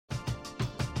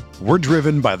We're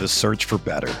driven by the search for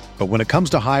better. But when it comes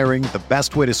to hiring, the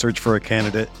best way to search for a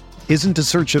candidate isn't to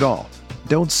search at all.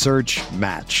 Don't search,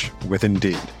 match with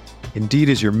Indeed. Indeed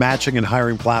is your matching and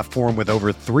hiring platform with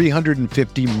over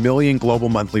 350 million global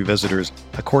monthly visitors,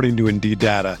 according to Indeed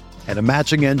data, and a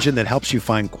matching engine that helps you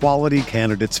find quality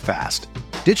candidates fast.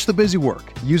 Ditch the busy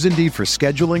work. Use Indeed for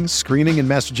scheduling, screening, and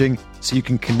messaging so you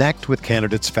can connect with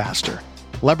candidates faster.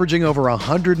 Leveraging over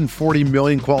 140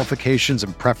 million qualifications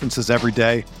and preferences every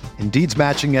day, Indeed's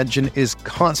matching engine is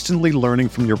constantly learning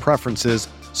from your preferences,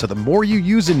 so the more you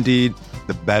use Indeed,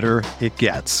 the better it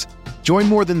gets. Join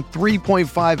more than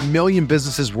 3.5 million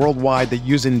businesses worldwide that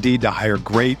use Indeed to hire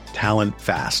great talent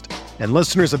fast. And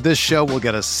listeners of this show will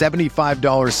get a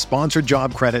 $75 sponsored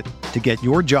job credit to get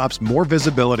your jobs more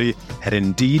visibility at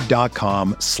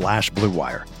Indeed.com/Blue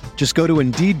Wire. Just go to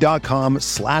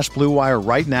Indeed.com/Blue Wire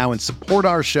right now and support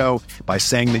our show by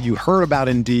saying that you heard about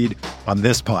Indeed on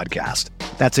this podcast.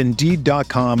 That's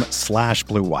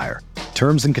Indeed.com/Blue Wire.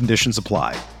 Terms and conditions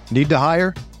apply. Need to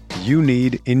hire? You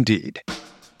need Indeed.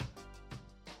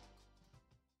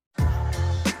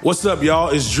 What's up, y'all?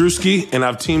 It's Drewski, and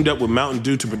I've teamed up with Mountain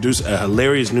Dew to produce a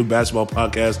hilarious new basketball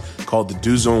podcast called The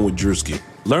Dew Zone with Drewski.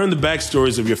 Learn the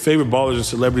backstories of your favorite ballers and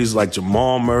celebrities like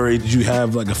Jamal Murray. Did you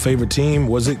have like a favorite team?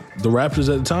 Was it the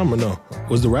Raptors at the time or no?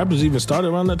 Was the Raptors even started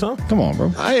around that time? Come on,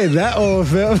 bro. I ain't that old,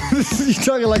 fam. You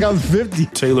talking like I'm 50.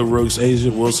 Taylor Rooks, Asia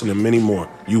Wilson, and many more.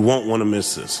 You won't want to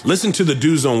miss this. Listen to The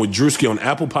Dew Zone with Drewski on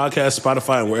Apple Podcasts,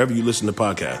 Spotify, and wherever you listen to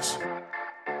podcasts.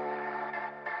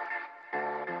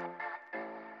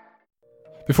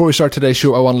 Before we start today's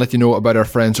show, I want to let you know about our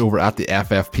friends over at the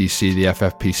FFPC. The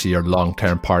FFPC are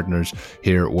long-term partners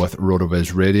here with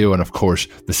RotoViz Radio, and of course,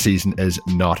 the season is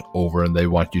not over, and they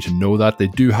want you to know that. They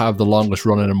do have the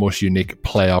longest-running and most unique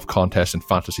playoff contest in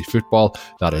fantasy football.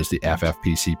 That is the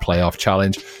FFPC Playoff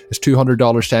Challenge. It's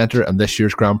 $200 to enter, and this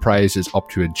year's grand prize is up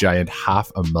to a giant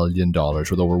 $500,000,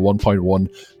 with over $1.1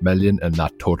 million in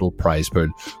that total prize pool.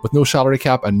 With no salary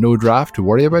cap and no draft to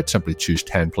worry about, simply choose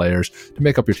 10 players to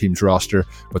make up your team's roster.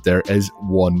 But there is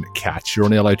one catch. You're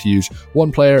only allowed to use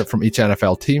one player from each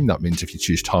NFL team. That means if you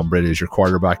choose Tom Brady as your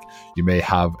quarterback, you may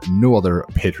have no other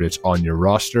Patriots on your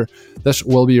roster. This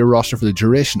will be your roster for the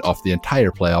duration of the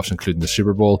entire playoffs, including the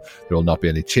Super Bowl. There will not be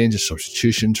any changes,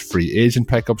 substitutions, free agent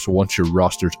pickups once your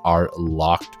rosters are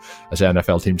locked. As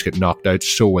NFL teams get knocked out,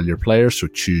 so will your players, so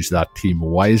choose that team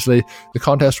wisely. The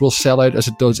contest will sell out as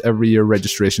it does every year.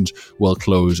 Registrations will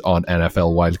close on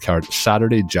NFL Wildcard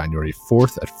Saturday, January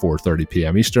 4th at 4:30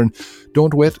 p.m. Eastern.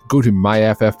 Don't wait. Go to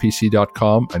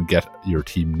myffpc.com and get your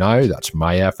team now. That's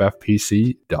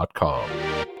myffpc.com.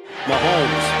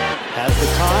 Mahomes has the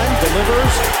time,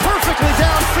 delivers perfectly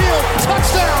downfield.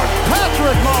 Touchdown!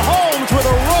 Patrick Mahomes with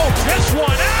a rope. This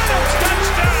one, Adams,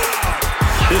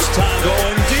 touchdown! This time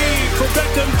going deep for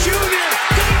Beckham Jr.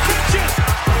 Did he catch it?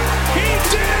 He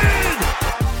did!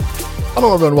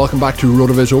 Hello everyone, welcome back to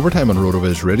RotoViz Overtime on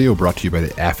RotoViz Radio, brought to you by the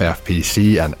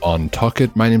FFPC and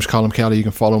Untuckit. My name's Colin Kelly. You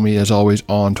can follow me as always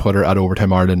on Twitter at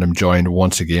Overtime Ireland. I'm joined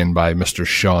once again by Mr.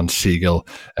 Sean Siegel,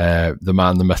 the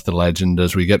man, the myth, the legend,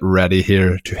 as we get ready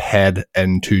here to head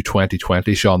into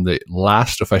 2020. Sean, the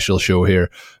last official show here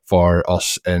for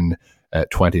us in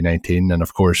 2019, and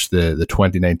of course the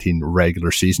 2019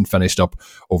 regular season finished up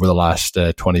over the last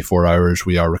 24 hours.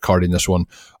 We are recording this one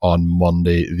on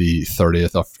Monday the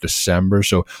 30th of December,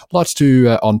 so lots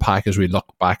to unpack as we look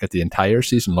back at the entire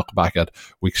season, look back at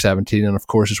week 17, and of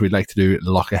course, as we like to do,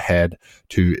 look ahead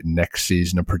to next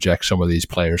season and project some of these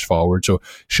players forward. So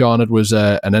Sean, it was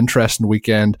an interesting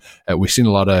weekend. We've seen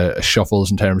a lot of shuffles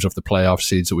in terms of the playoff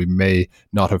seeds that we may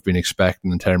not have been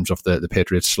expecting, in terms of the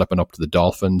Patriots slipping up to the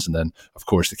Dolphins, and then of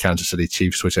course the Kansas City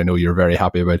Chiefs, which I know you're very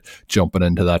happy about, jumping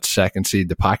into that second seed.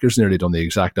 The Packers nearly done the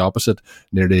exact opposite,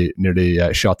 nearly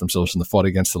shot themselves in the foot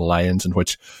against the Lions, in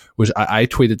which was, I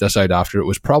tweeted this out after, it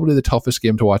was probably the toughest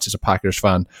game to watch as a Packers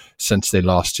fan since they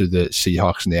lost to the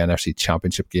Seahawks in the NFC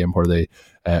Championship game, where they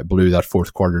blew that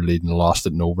fourth quarter lead and lost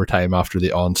it in overtime after the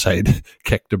onside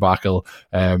kick debacle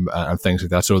and things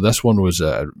like that. So this one was,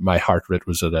 my heart rate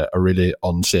was at a really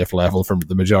unsafe level for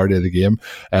the majority of the game.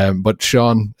 But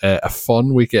Sean, a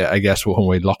fun week, I guess, when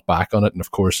we look back on it. And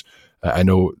of course, I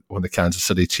know when the Kansas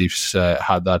City Chiefs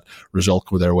had that result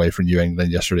go their way for New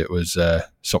England yesterday, it was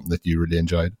something that you really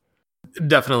enjoyed.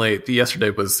 Definitely.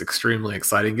 Yesterday was extremely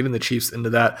exciting. Getting the Chiefs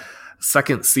into that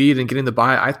second seed and getting the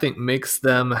bye, I think, makes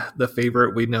them the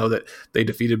favorite. We know that they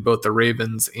defeated both the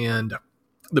Ravens and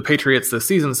the Patriots this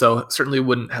season, so certainly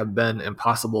wouldn't have been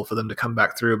impossible for them to come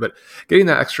back through. But getting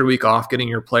that extra week off, getting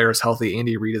your players healthy,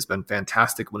 Andy Reid has been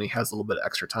fantastic when he has a little bit of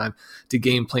extra time to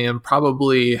game plan.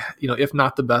 Probably, if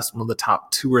not the best, one of the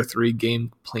top 2 or 3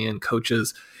 game plan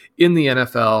coaches in the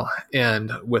NFL.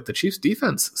 And with the Chiefs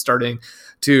defense starting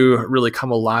to really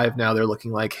come alive now, they're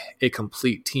looking like a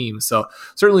complete team. So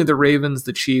certainly the Ravens,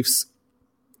 the Chiefs,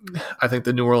 I think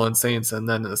the New Orleans Saints, and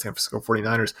then the San Francisco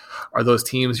 49ers are those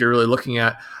teams you're really looking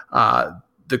at.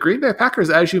 The Green Bay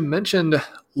Packers, as you mentioned,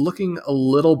 looking a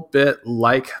little bit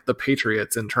like the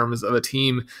Patriots in terms of a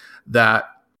team that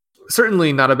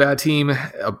certainly not a bad team,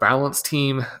 a balanced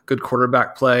team, good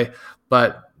quarterback play,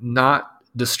 but not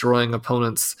destroying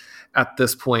opponents at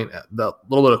this point. The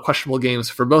little bit of questionable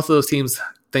games for both of those teams.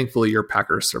 Thankfully, your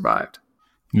Packers survived.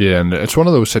 Yeah, and it's one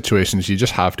of those situations you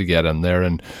just have to get in there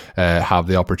and have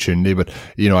the opportunity. But,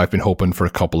 I've been hoping for a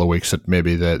couple of weeks that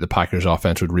maybe the Packers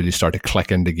offense would really start to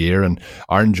click into gear. And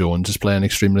Aaron Jones is playing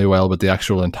extremely well, but the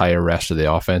actual entire rest of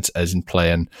the offense isn't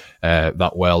playing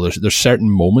that well. There's certain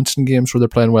moments in games where they're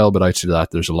playing well, but outside of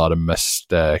that, there's a lot of missed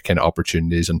kind of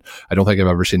opportunities. And I don't think I've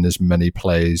ever seen as many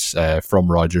plays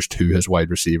from Rodgers to his wide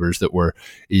receivers that were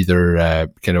either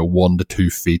kind of 1 to 2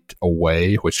 feet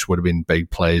away, which would have been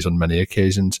big plays on many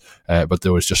occasions. But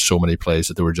there was just so many plays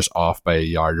that they were just off by a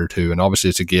yard or two. And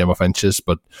obviously it's a game of inches,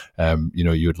 but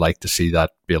you would like to see that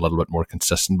be a little bit more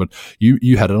consistent. But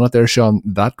you had on it there, Sean.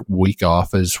 That week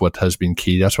off is what has been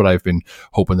key. That's what I've been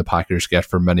hoping the Packers get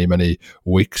for many, many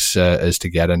weeks, is to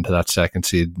get into that second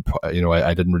seed.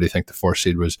 I didn't really think the 4th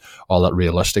seed was all that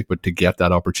realistic, but to get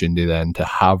that opportunity then to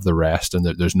have the rest, and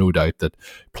there's no doubt that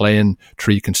playing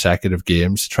 3 consecutive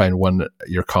games to try and win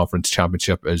your conference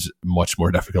championship is much more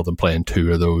difficult than playing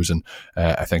 2 of those. And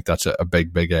I think that's a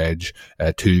big edge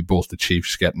to both the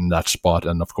Chiefs getting that spot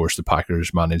and, of course, the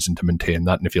Packers managing to maintain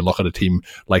that. And if you look at a team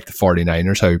like the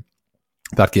 49ers, how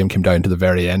that game came down to the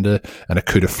very end and it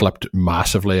could have flipped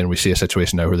massively. And we see a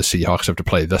situation now where the Seahawks have to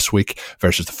play this week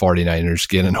versus the 49ers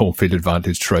gaining home field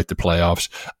advantage throughout the playoffs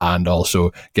and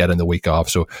also getting the week off.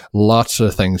 So lots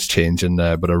of things changing,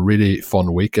 but a really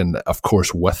fun week. And of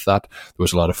course, with that, there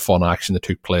was a lot of fun action that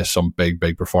took place, some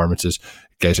big performances.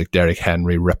 Guys like Derrick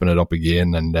Henry ripping it up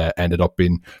again and ended up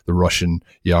being the rushing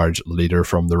yards leader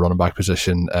from the running back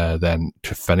position then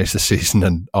to finish the season,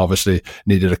 and obviously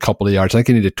needed a couple of yards. I think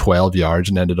he needed 12 yards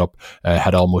and ended up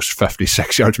had almost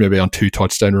 56 yards maybe on 2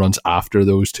 touchdown runs after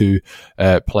those 2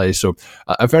 plays. So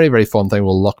a very fun thing.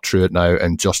 We'll look through it now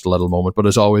in just a little moment. But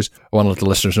as always, I want to let the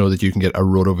listeners know that you can get a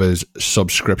RotoViz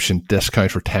subscription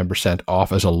discount for 10%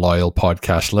 off as a loyal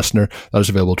podcast listener. That is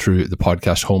available through the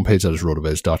podcast homepage. That is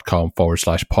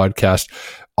rotoviz.com/podcast.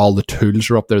 All the tools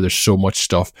are up there. There's so much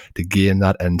stuff to gain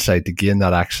that insight, to gain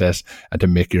that access, and to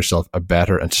make yourself a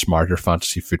better and smarter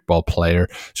fantasy football player.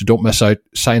 So don't miss out.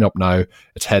 Sign up now.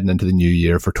 It's heading into the new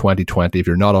year for 2020. If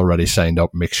you're not already signed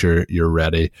up, make sure you're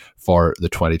ready for the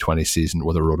 2020 season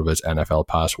with a RotoViz NFL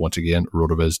Pass. Once again,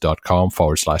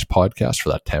 rotoviz.com/podcast for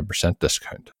that 10%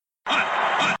 discount.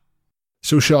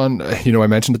 So, Sean, I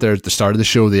mentioned it there at the start of the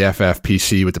show, the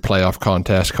FFPC with the playoff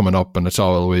contest coming up, and it's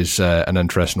always an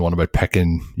interesting one about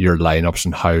picking your lineups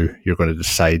and how you're going to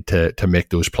decide to make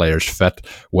those players fit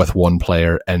with one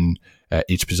player in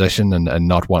each position and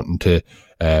not wanting to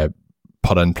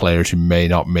put in players who may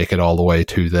not make it all the way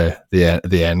to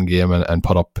the end game and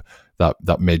put up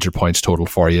that major points total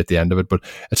for you at the end of it. But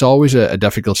it's always a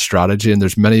difficult strategy, and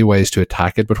there's many ways to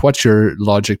attack it. But what's your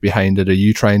logic behind it? Are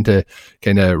you trying to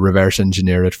kind of reverse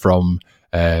engineer it from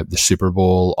the Super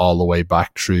Bowl all the way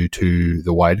back through to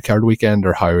the wildcard weekend,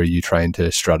 or how are you trying to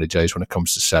strategize when it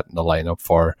comes to setting the lineup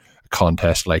for a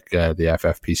contest like the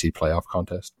FFPC playoff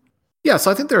contest? Yeah,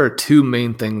 so I think there are 2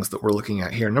 main things that we're looking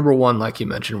at here. Number one, like you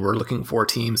mentioned, we're looking for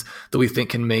teams that we think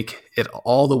can make it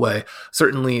all the way.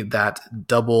 Certainly that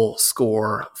double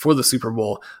score for the Super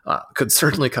Bowl could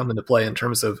certainly come into play in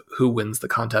terms of who wins the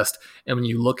contest. And when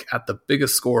you look at the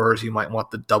biggest scorers, you might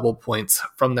want the double points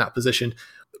from that position.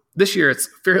 This year, it's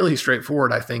fairly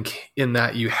straightforward, I think, in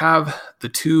that you have the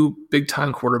 2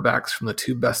 big-time quarterbacks from the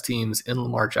 2 best teams in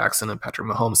Lamar Jackson and Patrick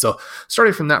Mahomes. So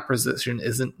starting from that position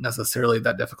isn't necessarily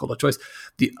that difficult a choice.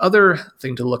 The other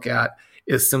thing to look at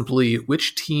is simply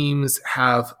which teams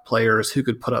have players who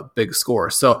could put up big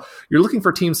scores. So you're looking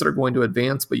for teams that are going to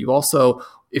advance, but you also,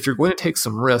 if you're going to take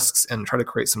some risks and try to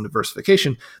create some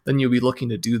diversification, then you'll be looking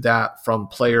to do that from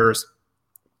players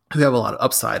who have a lot of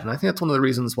upside. And I think that's one of the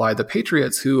reasons why the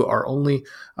Patriots, who are only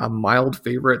mild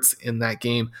favorites in that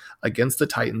game against the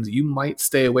Titans, you might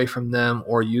stay away from them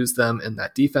or use them in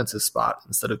that defensive spot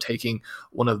instead of taking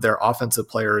one of their offensive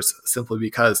players, simply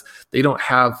because they don't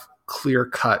have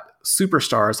clear-cut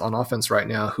superstars on offense right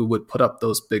now who would put up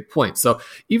those big points. So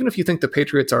even if you think the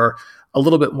Patriots are a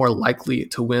little bit more likely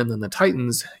to win than the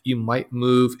Titans, you might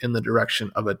move in the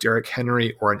direction of a Derrick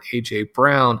Henry or an A.J.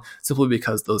 Brown simply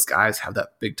because those guys have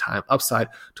that big-time upside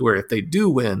to where if they do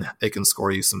win, they can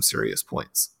score you some serious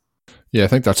points. Yeah, I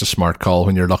think that's a smart call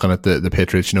when you're looking at the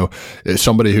Patriots.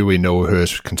 Somebody who we know who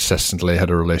has consistently had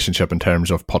a relationship in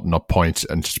terms of putting up points,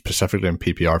 and specifically in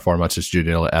PPR formats, is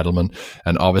Julian Edelman.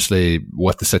 And obviously,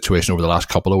 with the situation over the last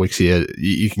couple of weeks,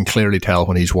 you can clearly tell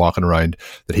when he's walking around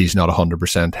that he's not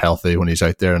 100% healthy when he's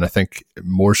out there. And I think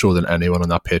more so than anyone on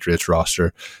that Patriots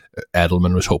roster,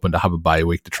 Edelman was hoping to have a bye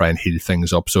week to try and heal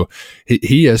things up. So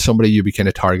he is somebody you'd be kind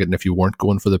of targeting if you weren't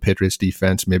going for the Patriots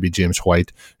defense. Maybe James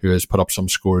White, who has put up some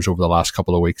scores over the last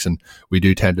couple of weeks. And we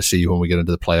do tend to see when we get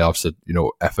into the playoffs that,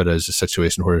 if it is a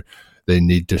situation where they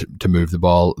need to move the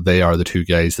ball, they are the two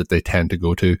guys that they tend to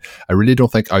go to. I really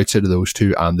don't think outside of those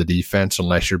two and the defense,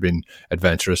 unless you're being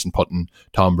adventurous and putting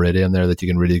Tom Brady in there, that you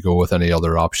can really go with any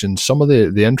other options. Some of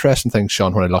the interesting things,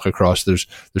 Sean, when I look across, there's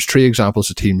three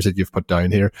examples of teams that you've put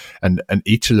down here, and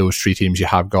each of those three teams you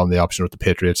have gone the option with the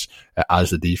Patriots as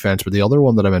the defense. But the other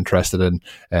one that I'm interested in,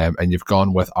 and you've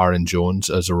gone with Aaron Jones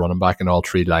as a running back in all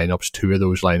three lineups. Two of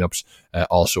those lineups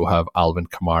also have Alvin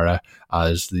Kamara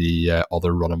as the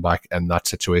other running back in that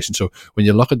situation. So when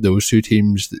you look at those two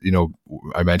teams,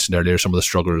 I mentioned earlier some of the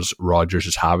struggles Rodgers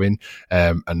is having,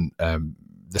 and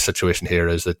the situation here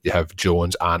is that you have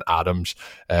Jones and Adams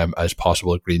as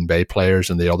possible Green Bay players,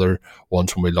 and the other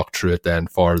ones, when we look through it then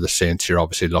for the Saints, you're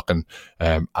obviously looking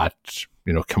at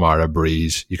Kamara,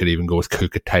 Breeze. You could even go with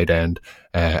Cook at tight end,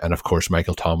 and of course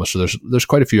Michael Thomas. So there's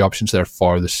quite a few options there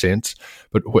for the Saints.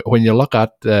 But when you look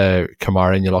at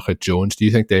Kamara and you look at Jones, do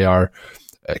you think they are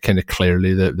kind of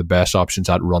clearly the best options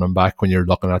at running back when you're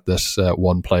looking at this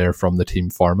one player from the team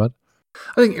format?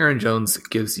 I think Aaron Jones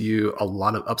gives you a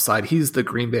lot of upside. He's the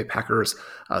Green Bay Packers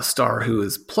star who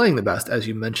is playing the best, as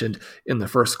you mentioned, in the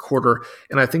first quarter.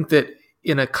 And I think that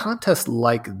in a contest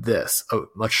like this, a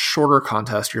much shorter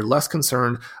contest, you're less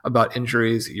concerned about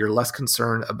injuries, you're less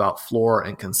concerned about floor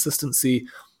and consistency,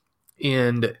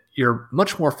 and you're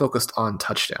much more focused on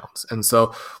touchdowns. And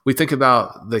so we think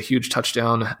about the huge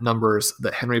touchdown numbers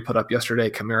that Henry put up yesterday.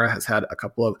 Kamara has had a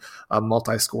couple of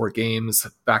multi-score games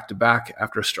back-to-back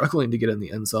after struggling to get in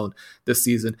the end zone this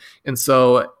season. And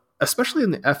so especially in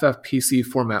the FFPC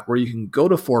format where you can go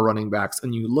to four running backs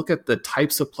and you look at the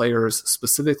types of players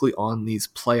specifically on these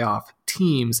playoff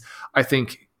teams, I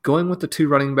think going with the two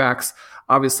running backs,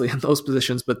 obviously in those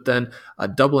positions, but then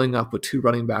doubling up with two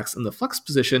running backs in the flex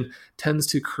position tends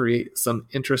to create some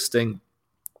interesting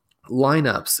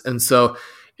lineups. And so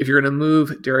if you're going to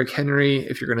move Derrick Henry,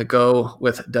 if you're going to go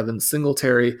with Devin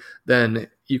Singletary, then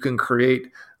you can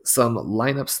create some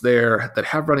lineups there that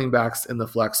have running backs in the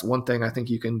flex. One thing I think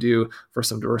you can do for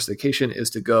some diversification is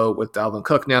to go with Dalvin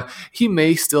Cook. Now, he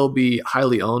may still be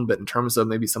highly owned, but in terms of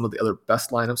maybe some of the other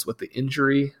best lineups with the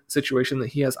injury situation that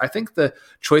he has, I think the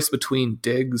choice between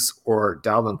Diggs or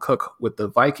Dalvin Cook with the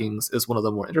Vikings is one of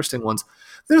the more interesting ones.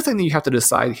 The other thing that you have to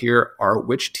decide here are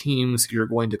which teams you're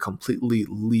going to completely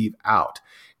leave out.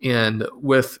 And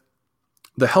with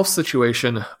the health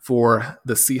situation for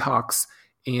the Seahawks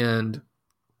and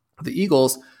the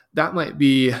Eagles, that might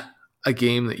be a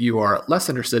game that you are less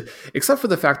interested, except for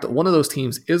the fact that one of those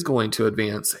teams is going to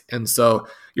advance. And so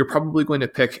you're probably going to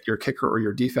pick your kicker or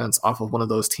your defense off of one of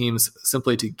those teams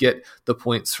simply to get the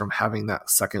points from having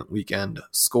that second weekend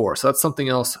score. So that's something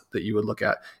else that you would look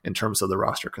at in terms of the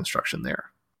roster construction there.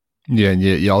 Yeah, and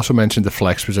you also mentioned the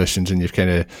flex positions, and you've kind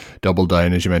of doubled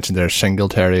down, as you mentioned there,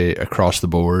 Singletary across the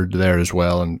board there as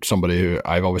well, and somebody who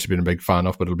I've obviously been a big fan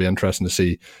of, but it'll be interesting to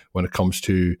see when it comes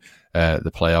to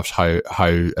the playoffs how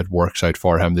it works out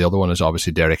for him. The other one is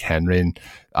obviously Derrick Henry, and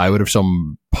I would have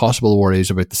some possible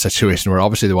worries about the situation where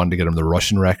obviously they wanted to get him the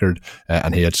rushing record,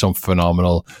 and he had some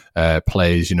phenomenal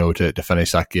plays, to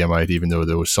finish that game out, even though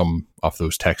there was some of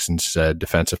those Texans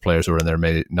defensive players who were in there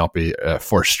may not be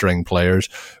first string players.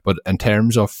 But in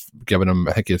terms of giving him,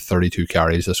 I think he had 32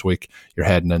 carries this week, you're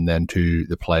heading in then to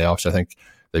the playoffs. I think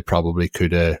they probably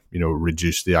could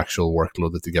reduce the actual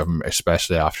workload that they give him,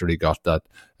 especially after he got that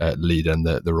lead in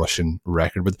the rushing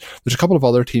record. But there's a couple of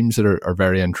other teams that are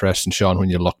very interesting, Sean, when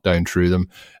you look down through them.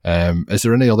 Is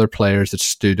there any other players that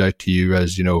stood out to you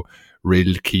as,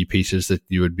 real key pieces that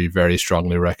you would be very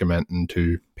strongly recommending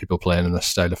to people playing in this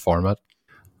style of format?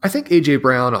 I think A.J.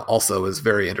 Brown also is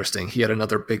very interesting. He had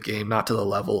another big game, not to the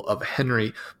level of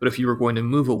Henry, but if you were going to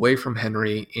move away from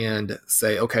Henry and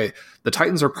say, okay, the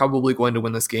Titans are probably going to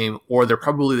win this game, or they're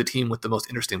probably the team with the most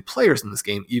interesting players in this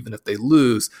game, even if they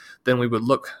lose, then we would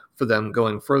look for them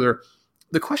going further.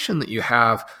 The question that you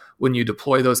have when you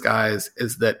deploy those guys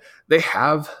is that they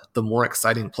have the more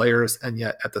exciting players, and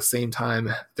yet at the same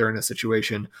time, they're in a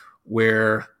situation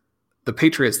where the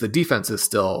Patriots, the defense is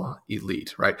still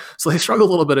elite, right? So they struggled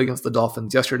a little bit against the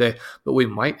Dolphins yesterday, but we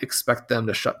might expect them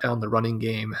to shut down the running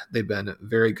game. They've been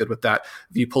very good with that.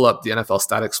 If you pull up the NFL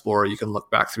Stat Explorer, you can look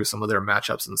back through some of their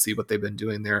matchups and see what they've been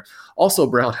doing there. Also,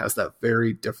 Brown has that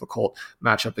very difficult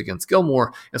matchup against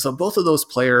Gilmore. And so both of those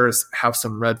players have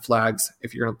some red flags.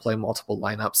 If you're going to play multiple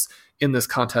lineups in this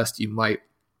contest, you might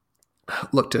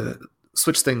look to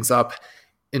switch things up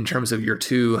in terms of your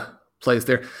two plays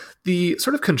there. The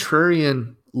sort of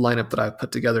contrarian lineup that I've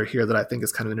put together here that I think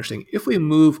is kind of interesting, if we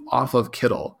move off of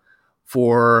Kittle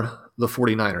for the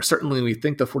 49ers, certainly we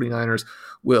think the 49ers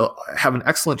will have an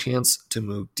excellent chance to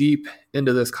move deep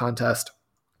into this contest.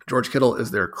 George Kittle is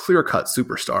their clear-cut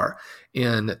superstar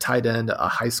and tight end, a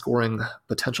high-scoring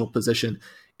potential position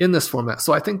in this format.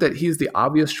 So I think that he's the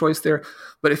obvious choice there.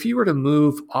 But if you were to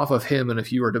move off of him, and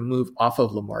if you were to move off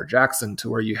of Lamar Jackson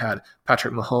to where you had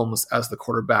Patrick Mahomes as the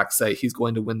quarterback, say he's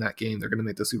going to win that game, they're going to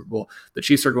make the Super Bowl, the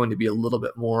Chiefs are going to be a little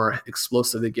bit more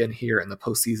explosive again here in the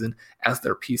postseason as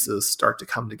their pieces start to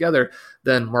come together,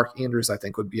 then Mark Andrews, I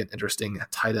think, would be an interesting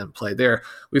tight end play there.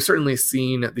 We've certainly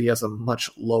seen that he has a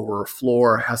much lower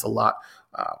floor, has a lot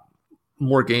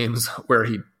more games where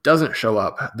he doesn't show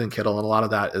up than Kittle, and a lot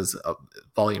of that is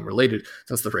volume related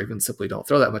since the Ravens simply don't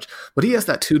throw that much. But he has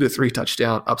that 2 to 3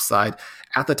 touchdown upside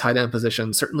at the tight end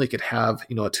position. Certainly could have,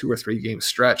 a 2 or 3 game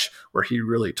stretch where he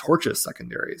really torches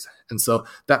secondaries, and so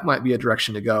that might be a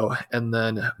direction to go. And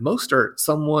then Mostert,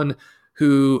 someone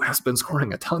who has been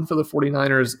scoring a ton for the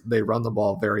 49ers. They run the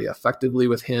ball very effectively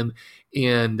with him,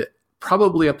 and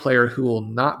probably a player who will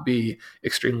not be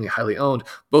extremely highly owned,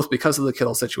 both because of the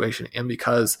Kittle situation and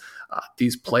because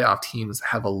these playoff teams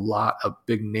have a lot of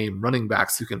big name running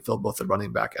backs who can fill both the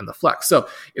running back and the flex. So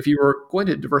if you were going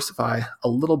to diversify a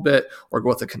little bit or go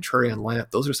with a contrarian lineup,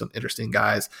 those are some interesting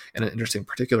guys and an interesting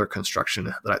particular construction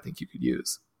that I think you could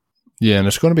use. Yeah, and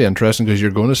it's going to be interesting because you're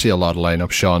going to see a lot of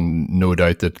lineups, Sean, no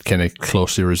doubt, that kind of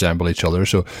closely resemble each other.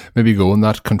 So maybe going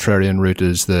that contrarian route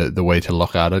is the way to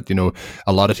look at it.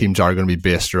 A lot of teams are going to be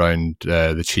based around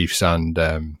the Chiefs and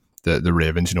the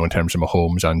Ravens, in terms of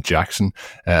Mahomes and Jackson.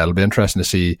 It'll be interesting to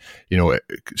see,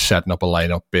 setting up a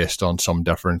lineup based on some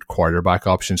different quarterback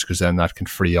options, because then that can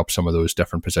free up some of those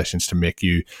different positions to make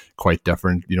you quite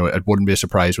different. It wouldn't be a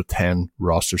surprise with 10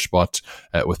 roster spots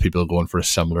with people going for a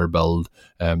similar build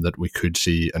that we could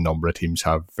see a number of teams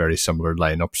have very similar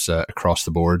lineups across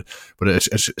the board. But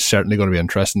it's certainly going to be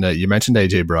interesting. You mentioned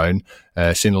AJ Brown.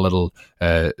 Seen a little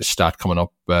stat coming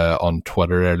up on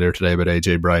Twitter earlier today about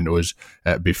AJ Brown. It was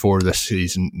before this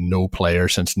season, no player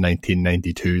since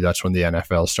 1992, that's when the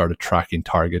NFL started tracking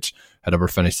targets, had ever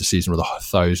finished the season with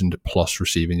 1,000 plus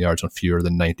receiving yards on fewer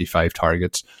than 95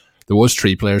 targets. There was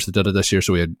 3 players that did it this year,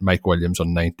 so we had Mike Williams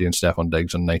on 90 and Stephon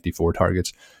Diggs on 94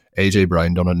 targets. AJ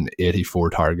Brown done it in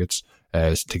 84 targets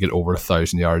to get over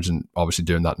 1,000 yards, and obviously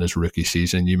doing that in his rookie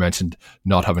season. You mentioned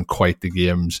not having quite the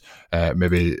games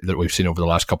maybe that we've seen over the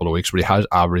last couple of weeks, but he has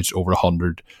averaged over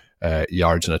 100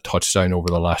 yards and a touchdown over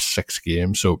the last 6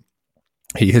 games. So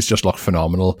he has just looked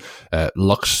phenomenal.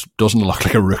 Doesn't look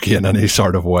like a rookie in any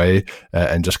sort of way,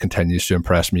 and just continues to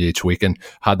impress me each week. And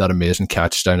had that amazing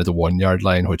catch down at the 1 yard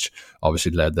line, which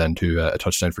obviously led then to a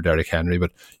touchdown for Derrick Henry.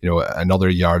 But another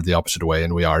yard the opposite way,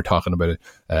 and we are talking about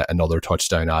another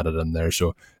touchdown added in there.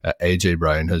 So AJ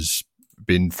Brown has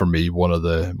been, for me, one of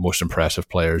the most impressive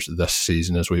players this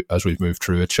season as we've moved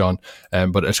through it, Sean.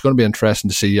 But it's going to be interesting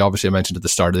to see. Obviously, I mentioned at the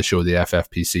start of the show the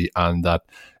FFPC and that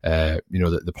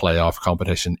the playoff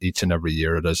competition each and every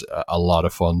year. It is a lot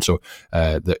of fun. So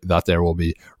that there will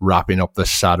be wrapping up this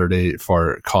Saturday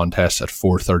for contests at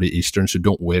 4:30 Eastern. So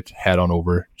don't wait. Head on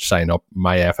over, sign up,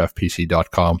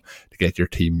 myffpc.com to get your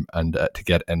team and to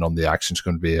get in on the action. It's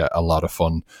going to be a lot of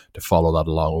fun to follow that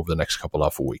along over the next couple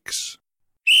of weeks.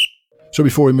 So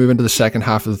before we move into the second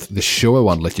half of the show, I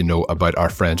want to let you know about our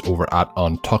friends over at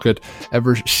Untuckit.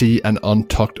 Ever see an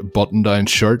untucked button-down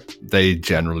shirt? They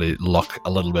generally look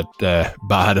a little bit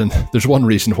bad, and there's one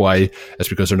reason why. It's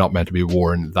because they're not meant to be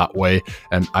worn that way.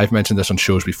 And I've mentioned this on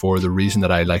shows before. The reason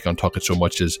that I like Untuckit so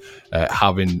much is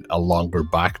having a longer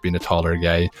back, being a taller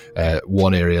guy.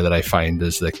 One area that I find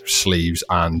is the sleeves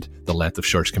and the length of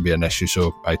shirts can be an issue,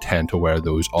 so I tend to wear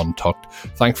those untucked.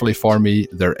 Thankfully for me,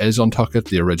 there is Untuckit,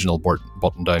 the original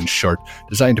button-down shirt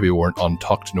designed to be worn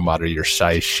untucked no matter your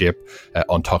size, shape.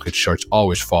 Untuckit shirts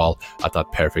always fall at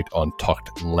that perfect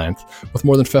untucked length. With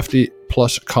more than 50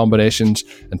 plus combinations.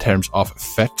 In terms of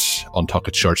fits,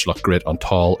 Untuckit shirts look great on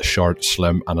tall, short,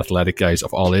 slim and athletic guys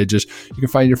of all ages. You can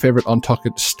find your favourite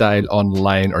Untuckit style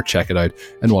online or check it out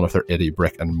in one of their 80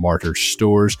 brick and mortar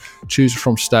stores. Choose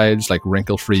from styles like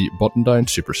wrinkle-free button-down,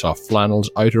 super soft flannels,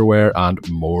 outerwear and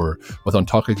more. With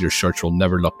Untuckit, your shirts will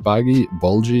never look baggy,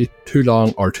 bulgy, too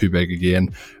long or too big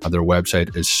again, and their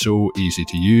website is so easy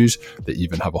to use. They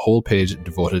even have a whole page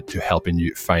devoted to helping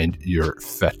you find your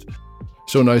fit.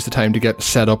 So now's the time to get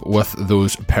set up with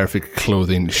those perfect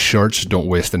clothing shirts. Don't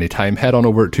waste any time. Head on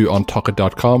over to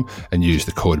untuckit.com and use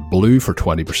the code BLUE for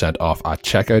 20% off at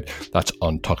checkout. That's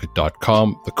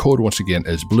untuckit.com. The code once again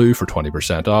is BLUE for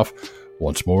 20% off.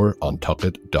 Once more,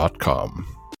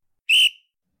 untuckit.com.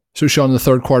 So Sean, in the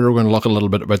third quarter, we're going to look a little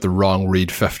bit about the Wrong Read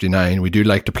 59. We do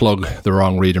like to plug the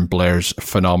Wrong Read and Blair's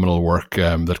phenomenal work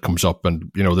that comes up.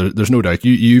 And, you know, there's no doubt,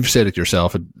 you've said it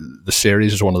yourself, the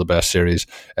series is one of the best series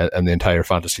in the entire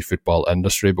fantasy football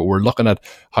industry. But we're looking at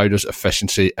how does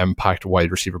efficiency impact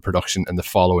wide receiver production in the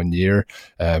following year.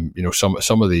 You know,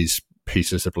 some of these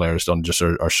pieces that Blair has done just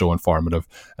are so informative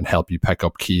and help you pick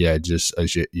up key edges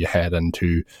as you head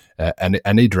into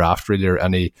any draft, really, or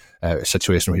any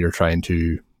situation where you're trying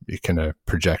to kind of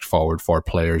project forward for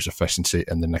players' efficiency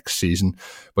in the next season.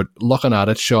 But looking at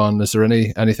it, Sean, is there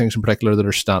any things in particular that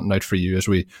are standing out for you as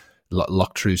we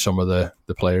look through some of the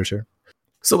players here?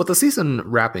 So with the season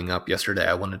wrapping up yesterday,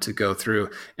 I wanted to go through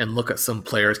and look at some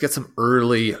players, get some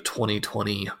early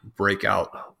 2020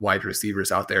 breakout wide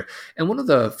receivers out there. And one of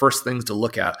the first things to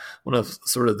look at, one of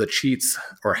sort of the cheats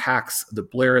or hacks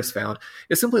that Blair has found,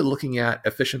 is simply looking at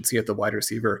efficiency at the wide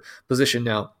receiver position.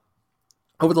 Now,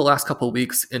 over the last couple of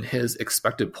weeks in his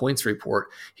expected points report,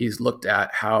 he's looked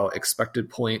at how expected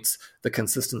points, the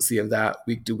consistency of that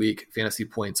week to week, fantasy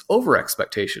points over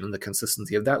expectation and the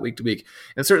consistency of that week to week.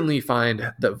 And certainly you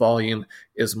find that volume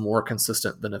is more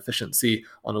consistent than efficiency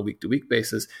on a week to week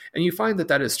basis. And you find that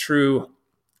that is true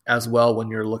as well when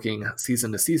you're looking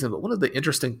season to season. But one of the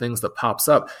interesting things that pops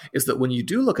up is that when you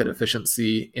do look at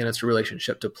efficiency and its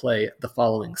relationship to play the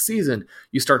following season,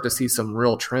 you start to see some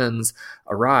real trends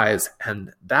arise.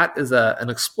 And that is an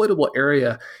exploitable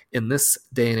area in this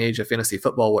day and age of fantasy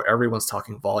football where everyone's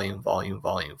talking volume.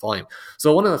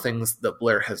 So one of the things that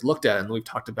Blair has looked at, and we've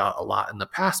talked about a lot in the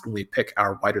past when we pick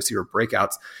our wide receiver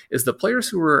breakouts, is the players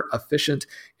who are efficient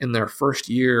in their first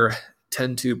year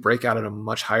tend to break out at a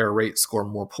much higher rate, score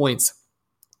more points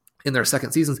in their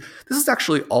second seasons. This is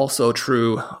actually also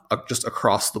true just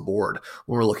across the board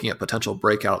when we're looking at potential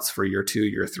breakouts for year 2,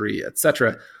 year 3,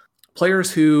 etc.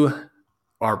 Players who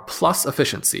are plus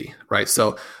efficiency, right?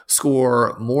 So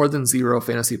score more than 0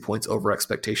 fantasy points over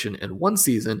expectation in one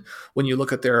season. When you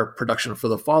look at their production for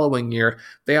the following year,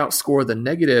 they outscore the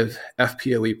negative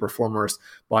FPOE performers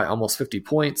by almost 50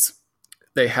 points.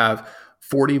 They have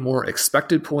 40 more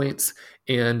expected points,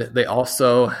 and they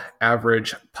also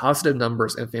average positive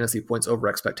numbers in fantasy points over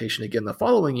expectation again the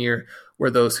following year, where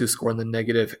those who score in the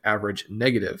negative average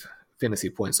negative fantasy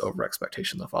points over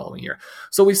expectation the following year.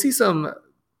 So we see some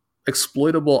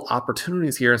exploitable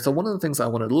opportunities here. And so one of the things I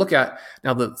wanted to look at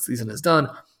now that the season is done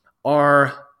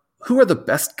are who are the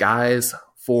best guys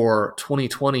for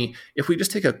 2020 if we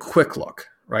just take a quick look,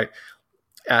 right,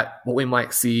 at what we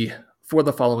might see for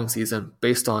the following season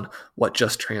based on what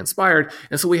just transpired.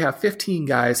 And so we have 15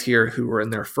 guys here who were in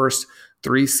their first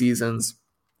 3 seasons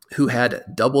who had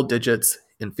double digits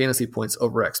in fantasy points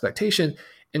over expectation,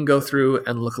 and go through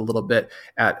and look a little bit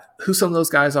at who some of those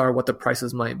guys are, what the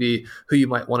prices might be, who you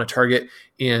might want to target.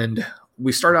 And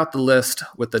we start out the list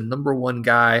with the number 1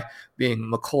 guy being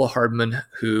Mecole Hardman,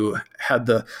 who had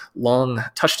the long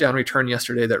touchdown return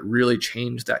yesterday that really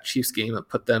changed that Chiefs game and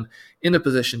put them in a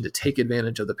position to take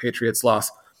advantage of the Patriots'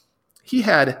 loss. He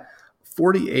had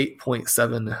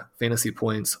 48.7 fantasy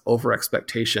points over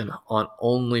expectation on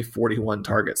only 41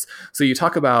 targets. So you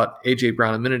talk about A.J.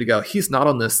 Brown a minute ago. He's not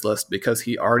on this list because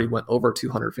he already went over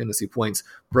 200 fantasy points,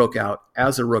 broke out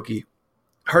as a rookie.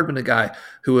 Hardman, a guy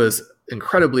who was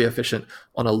incredibly efficient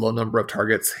on a low number of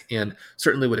targets, and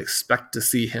certainly would expect to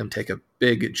see him take a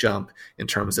big jump in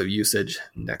terms of usage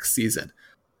next season.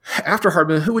 After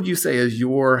Hardman, who would you say is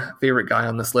your favorite guy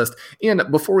on this list? And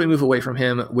before we move away from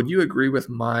him, would you agree with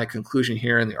my conclusion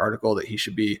here in the article that he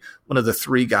should be one of the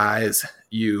 3 guys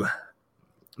you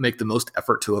make the most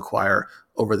effort to acquire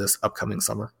over this upcoming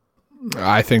summer?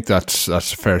 I think that's a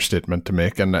fair statement to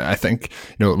make, and I think,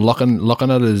 you know,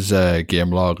 looking at his game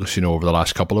logs, you know, over the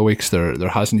last couple of weeks, there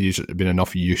hasn't been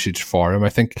enough usage for him. I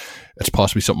think it's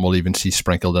possibly something we'll even see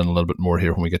sprinkled in a little bit more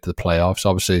here when we get to the playoffs.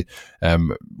 Obviously,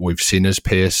 we've seen his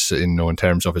pace, you know, in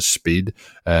terms of his speed.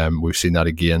 We've seen that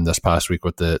again this past week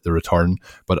with the return,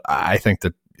 but I think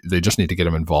that they just need to get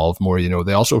him involved more.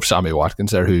 They also have Sammy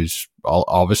Watkins there, who's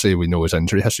obviously, we know his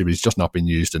injury history, but he's just not been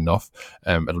used enough.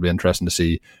 It'll be interesting to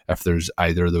see if there's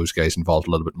either of those guys involved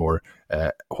a little bit more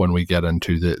when we get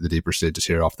into the deeper stages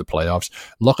here off the playoffs.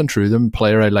 Looking through them,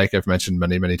 player I like, I've mentioned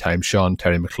many times, Sean,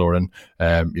 Terry McLaurin.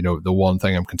 The one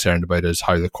thing I'm concerned about is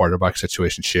how the quarterback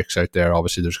situation shakes out there.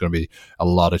 Obviously, there's going to be a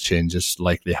lot of changes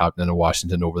likely happening in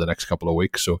Washington over the next couple of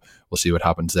weeks, so we'll see what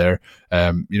happens there.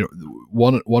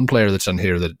 One player that's in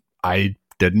here that I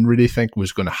didn't really think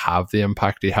was going to have the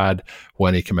impact he had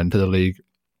when he came into the league,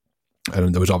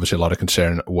 and there was obviously a lot of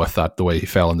concern with that, the way he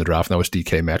fell in the draft, and that was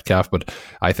DK Metcalf. But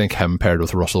I think him paired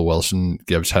with Russell Wilson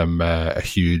gives him a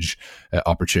huge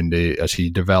opportunity as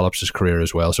he develops his career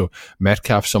as well. So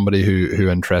Metcalf, somebody who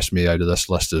interests me out of this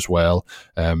list as well.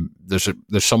 There's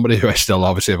somebody who I still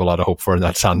obviously have a lot of hope for, and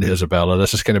that's Andy Isabella.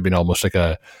 This has kind of been almost like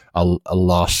a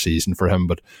lost season for him,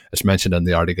 but it's mentioned in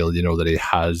the article, that he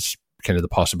has kind of the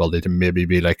possibility to maybe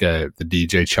be like the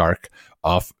DJ Chark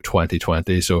of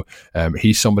 2020. So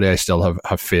he's somebody I still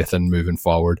have faith in moving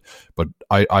forward. But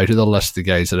out of the list, the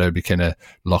guys that I would be kind of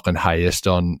looking highest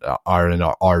on are in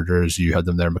our orders. You had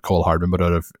them there, Mecole Hardman, but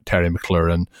out of Terry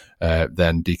McLaurin,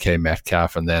 then DK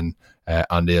Metcalf, and then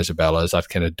Andy Isabella is that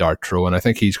kind of dart throw. And I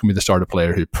think he's going to be the sort of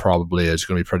player who probably is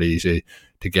going to be pretty easy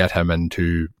to get him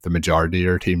into the majority of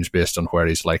your teams based on where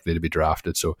he's likely to be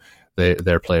drafted. So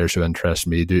they're players who interest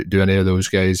me. Do any of those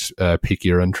guys pique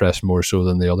your interest more so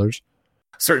than the others?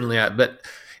 Certainly, but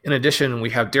in addition,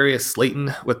 we have Darius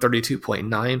Slayton with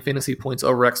 32.9 fantasy points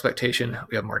over expectation.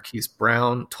 We have Marquise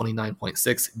Brown,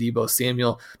 29.6. Deebo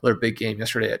Samuel, another big game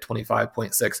yesterday at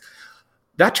 25.6.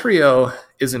 That trio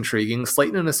is intriguing.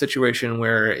 Slayton in a situation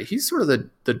where he's sort of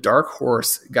the dark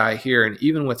horse guy here, and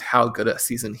even with how good a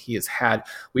season he has had,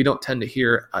 we don't tend to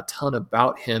hear a ton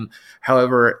about him.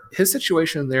 However, his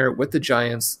situation there with the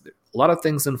Giants, a lot of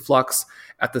things in flux.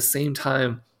 At the same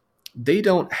time, they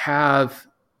don't have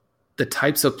the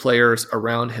types of players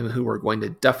around him who are going to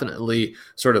definitely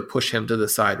sort of push him to the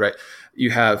side, right?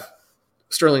 You have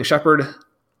Sterling Shepard,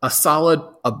 a solid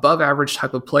above average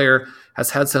type of player,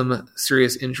 has had some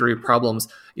serious injury problems,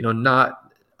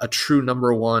 not a true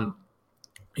number one.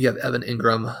 You have Evan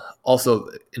Ingram, also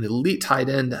an elite tight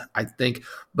end, I think,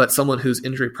 but someone whose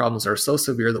injury problems are so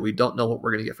severe that we don't know what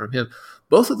we're going to get from him.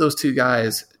 Both of those two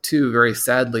guys, too, very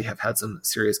sadly, have had some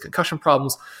serious concussion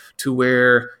problems to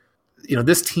where,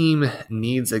 this team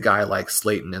needs a guy like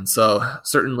Slayton. And so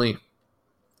certainly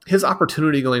his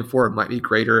opportunity going forward might be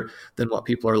greater than what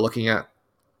people are looking at.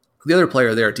 The other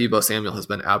player there, Deebo Samuel, has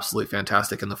been absolutely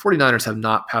fantastic, and the 49ers have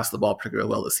not passed the ball particularly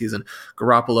well this season.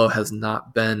 Garoppolo has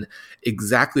not been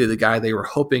exactly the guy they were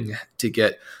hoping to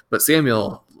get, but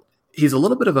Samuel, he's a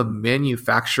little bit of a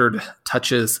manufactured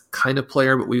touches kind of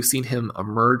player, but we've seen him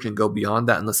emerge and go beyond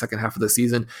that in the second half of the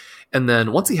season. And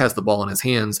then once he has the ball in his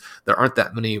hands, there aren't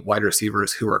that many wide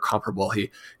receivers who are comparable.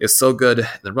 He is so good in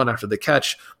the run after the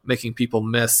catch, making people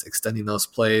miss, extending those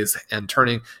plays, and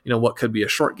turning, what could be a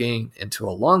short gain into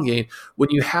a long gain. When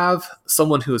you have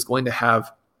someone who is going to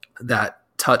have that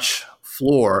touch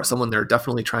floor, someone they're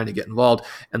definitely trying to get involved,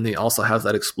 and they also has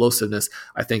that explosiveness,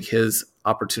 I think his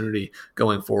opportunity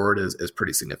going forward is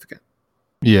pretty significant.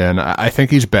 Yeah, and I think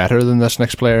he's better than this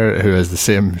next player who has the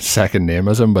same second name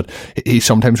as him, but he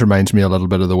sometimes reminds me a little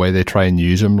bit of the way they try and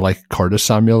use him, like Curtis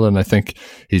Samuel, and I think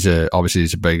obviously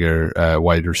he's a bigger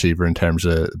wide receiver in terms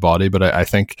of body, but I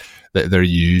think that they're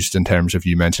used in terms of,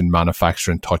 you mentioned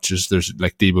manufacturing touches. There's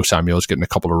like Deebo Samuel's getting a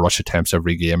couple of rush attempts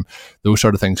every game. Those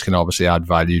sort of things can obviously add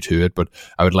value to it, but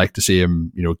I would like to see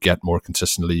him, get more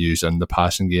consistently used in the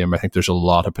passing game. I think there's a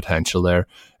lot of potential there,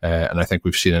 and I think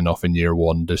we've seen enough in year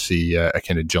one to see a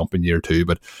kind of jump in year two.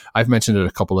 But I've mentioned it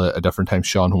a couple of different times,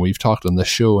 Sean, when we've talked on this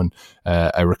show, and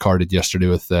I recorded yesterday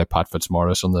with Pat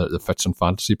Fitzmaurice on the Fitz and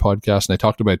Fantasy podcast, and I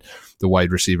talked about the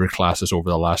wide receiver classes over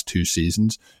the last 2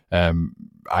 seasons.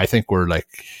 I think we're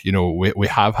like, we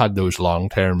have had those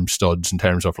long-term studs in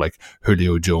terms of like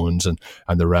Julio Jones and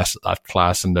the rest of that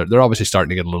class, and they're obviously starting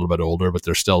to get a little bit older, but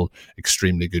they're still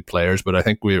extremely good players. But I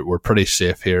think we're pretty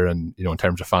safe here, and in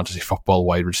terms of fantasy football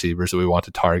wide receivers that we want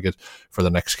to target for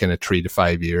the next kind of 3 to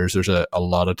 5 years, there's a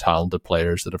lot of talented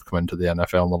players that have come into the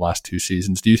NFL in the last 2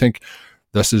 seasons. Do you think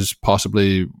this is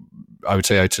possibly, I would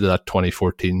say, outside of that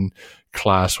 2014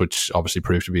 class, which obviously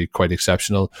proved to be quite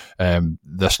exceptional,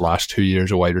 this last 2 years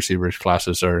of wide receivers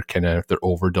classes are they're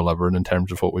over delivering in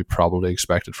terms of what we probably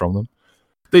expected from them?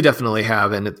 They definitely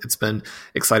have, and it's been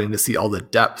exciting to see all the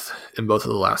depth in both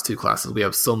of the last 2 classes. We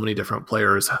have so many different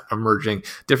players emerging,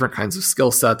 different kinds of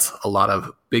skill sets, a lot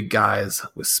of big guys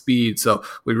with speed. So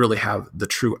we really have the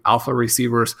true alpha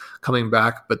receivers coming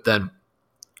back, but then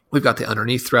We've got the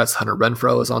underneath threats. Hunter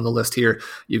Renfrow is on the list here.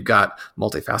 You've got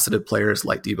multifaceted players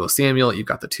like Deebo Samuel. You've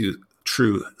got the two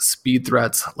true speed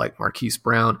threats like Marquise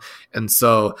Brown. And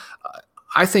so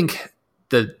I think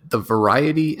the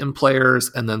variety in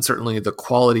players, and then certainly the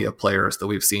quality of players that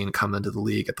we've seen come into the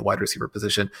league at the wide receiver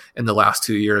position in the last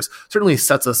 2 years certainly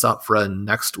sets us up for a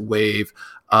next wave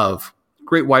of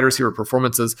great wide receiver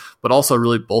performances, but also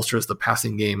really bolsters the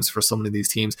passing games for so many of these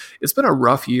teams. It's been a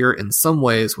rough year in some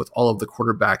ways with all of the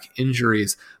quarterback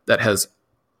injuries that has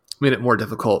made it more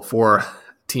difficult for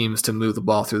teams to move the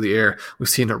ball through the air. We've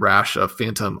seen a rash of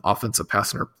phantom offensive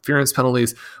pass interference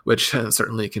penalties, which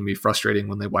certainly can be frustrating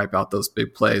when they wipe out those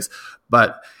big plays.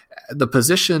 But the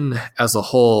position as a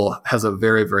whole has a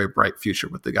very, very bright future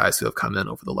with the guys who have come in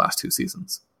over the last 2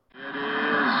 seasons.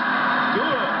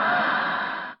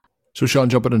 So, Sean,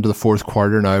 jumping into the fourth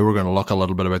quarter now, we're going to look a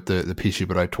little bit about the piece you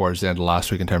put out towards the end of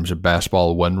last week in terms of best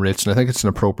ball win rates. And I think it's an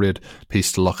appropriate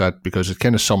piece to look at because it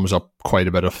kind of sums up quite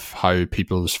a bit of how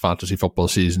people's fantasy football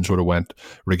season sort of went,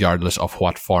 regardless of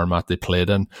what format they played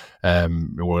in. We're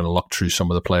going to look through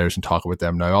some of the players and talk about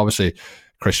them now. Obviously,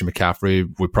 Christian McCaffrey,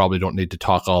 we probably don't need to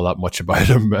talk all that much about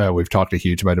him. We've talked a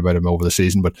huge amount about him over the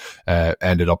season, but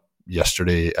ended up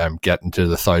yesterday getting to the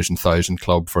 1,000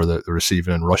 club for the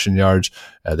receiving and rushing yards.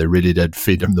 They really did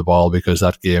feed him the ball because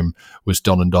that game was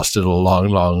done and dusted a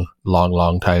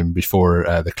long time before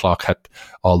the clock hit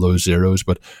all those zeros.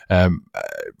 But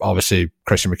obviously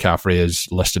Christian McCaffrey is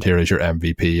listed here as your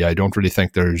MVP. I don't really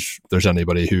think there's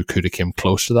anybody who could have came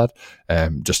close to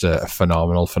that. Just a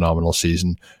phenomenal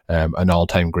season, an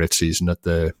all-time great season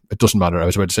it doesn't matter. I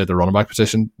was about to say the running back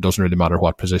position. It doesn't really matter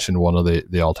what position, one of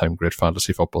the all-time great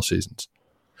fantasy football seasons.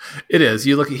 It is.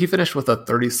 You look, he finished with a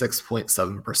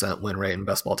 36.7% win rate in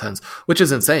best ball 10s, which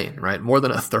is insane, right? More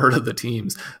than a third of the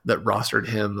teams that rostered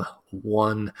him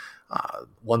won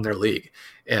their league.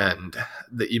 And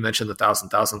you mentioned the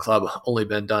 1,000 club, only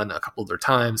been done a couple other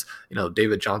times.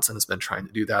 David Johnson has been trying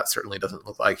to do that. Certainly doesn't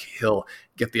look like he'll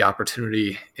get the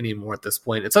opportunity anymore at this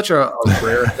point. It's such a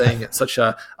rare thing. It's such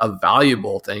a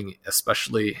valuable thing,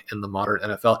 especially in the modern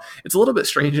NFL. It's a little bit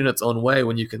strange in its own way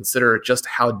when you consider just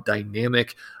how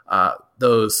dynamic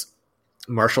those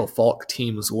Marshall Faulk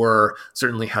teams were,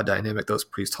 certainly how dynamic those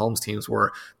Priest Holmes teams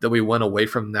were, that we went away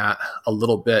from that a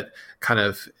little bit, kind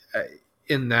of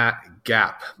in that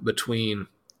gap between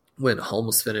when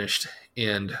Holmes finished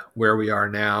and where we are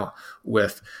now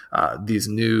with these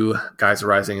new guys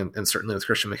arising, and certainly with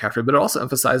Christian McCaffrey. But it also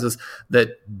emphasizes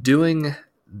that doing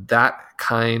that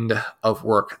kind of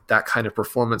work, that kind of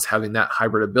performance, having that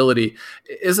hybrid ability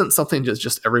isn't something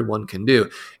just everyone can do.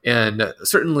 And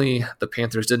certainly the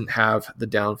Panthers didn't have the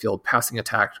downfield passing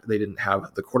attack. They didn't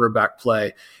have the quarterback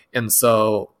play. And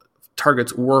so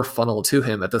targets were funneled to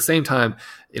him. At the same time,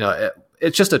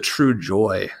 it's just a true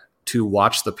joy to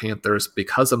watch the Panthers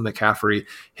because of McCaffrey,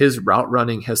 his route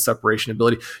running, his separation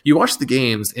ability. You watch the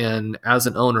games, and as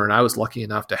an owner, and I was lucky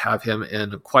enough to have him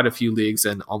in quite a few leagues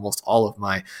and almost all of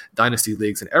my dynasty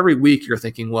leagues. And every week you're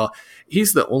thinking, well,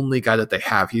 he's the only guy that they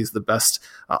have. He's the best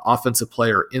offensive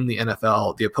player in the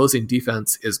NFL. The opposing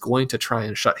defense is going to try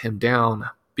and shut him down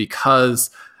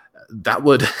because that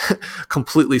would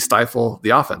completely stifle the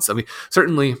offense. I mean,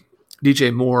 certainly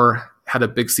DJ Moore had a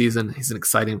big season. He's an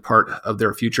exciting part of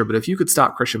their future. But if you could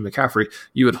stop Christian McCaffrey,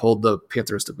 you would hold the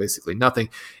Panthers to basically nothing.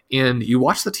 And you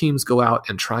watch the teams go out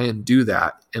and try and do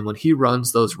that. And when he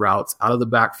runs those routes out of the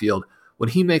backfield, when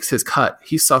he makes his cut,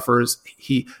 he separates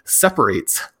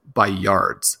by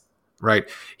yards, right?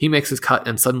 He makes his cut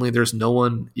and suddenly there's no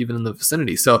one even in the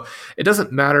vicinity. So it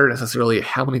doesn't matter necessarily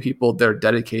how many people they're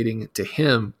dedicating to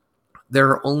him. There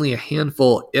are only a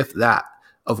handful, if that,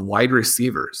 of wide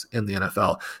receivers in the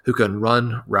NFL who can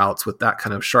run routes with that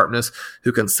kind of sharpness,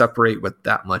 who can separate with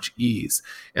that much ease.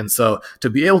 And so to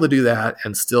be able to do that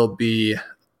and still be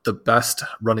the best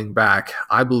running back,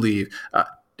 I believe,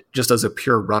 just as a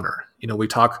pure runner. We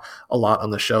talk a lot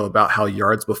on the show about how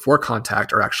yards before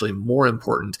contact are actually more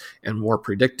important and more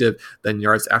predictive than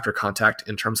yards after contact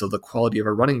in terms of the quality of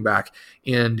a running back.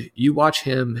 And you watch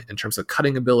him in terms of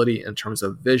cutting ability, in terms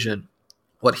of vision.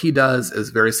 What he does is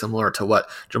very similar to what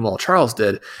Jamaal Charles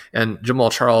did. And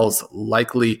Jamaal Charles,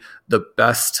 likely the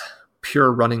best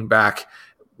pure running back,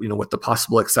 with the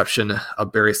possible exception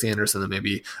of Barry Sanders and then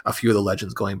maybe a few of the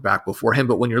legends going back before him.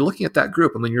 But when you're looking at that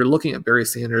group, you're looking at Barry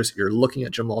Sanders, you're looking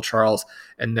at Jamaal Charles,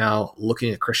 and now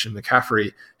looking at Christian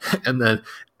McCaffrey, and then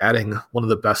adding one of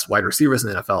the best wide receivers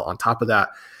in the NFL on top of that.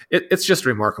 It's just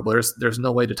remarkable. There's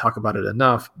no way to talk about it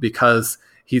enough because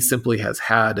he simply has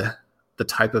had the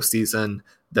type of season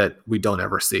that we don't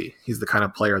ever see. He's the kind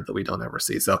of player that we don't ever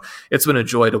see. So it's been a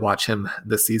joy to watch him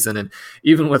this season. And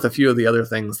even with a few of the other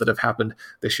things that have happened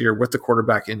this year with the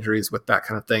quarterback injuries, with that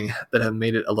kind of thing that have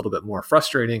made it a little bit more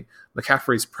frustrating,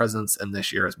 McCaffrey's presence in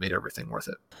this year has made everything worth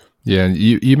it. Yeah, and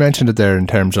you mentioned it there in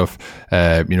terms of,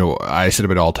 I said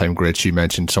about all-time greats. You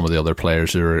mentioned some of the other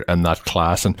players who are in that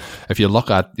class. And if you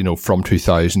look at, from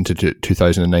 2000 to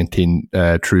 2019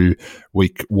 through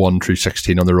week 1 through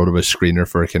 16 on the RotoViz screener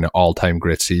for kind of all-time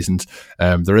great seasons,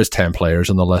 there is 10 players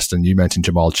on the list. And you mentioned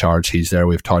Jamal Charles. He's there.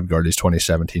 We have Todd Gurley's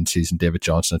 2017 season, David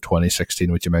Johnson in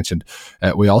 2016, which you mentioned.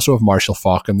 We also have Marshall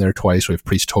Faulk in there twice. We have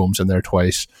Priest Holmes in there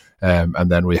twice. And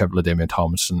then we have LaDainian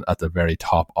Tomlinson at the very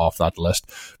top of that list.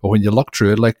 But when you look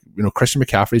through it, Christian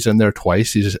McCaffrey's in there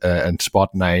twice. He's in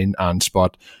spot 9 and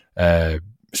spot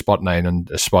 9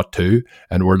 and spot 2.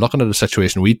 And we're looking at a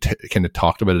situation, we kind of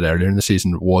talked about it earlier in the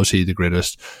season. Was he the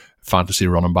greatest fantasy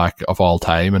running back of all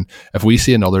time? And if we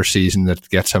see another season that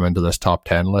gets him into this top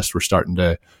 10 list, we're starting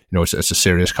to, it's a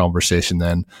serious conversation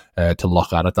then to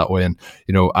look at it that way. And,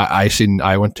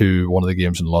 I went to one of the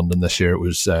games in London this year. It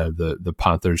was the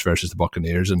Panthers versus the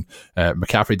Buccaneers, and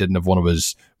McCaffrey didn't have one of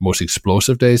his most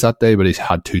explosive days that day, but he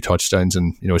had 2 touchdowns,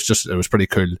 and, it was pretty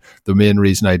cool. The main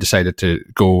reason I decided to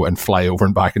go and fly over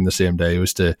and back in the same day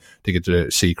was to get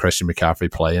to see Christian McCaffrey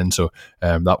playing. So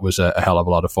that was a hell of a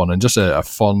lot of fun, and just a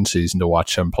fun season to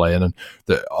watch him playing. And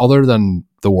other than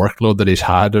the workload that he's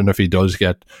had, and if he does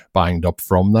get banged up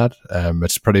from that,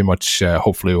 it's pretty much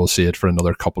hopefully we'll see it for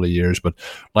another couple of years. But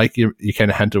like you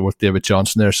kind of hinted with David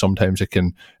Johnson there, sometimes it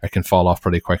can fall off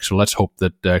pretty quick. So let's hope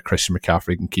that Christian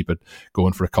McCaffrey can keep it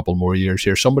going for a couple more years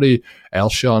here. Somebody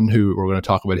else, Sean, who we're going to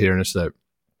talk about here, and it's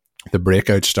the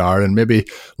breakout star, and maybe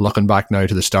looking back now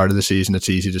to the start of the season, it's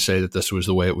easy to say that this was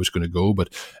the way it was going to go,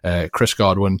 but Chris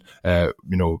Godwin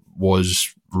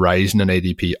was rising in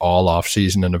ADP all off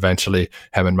season, and eventually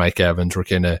him and Mike Evans were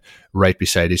kind of right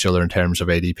beside each other in terms of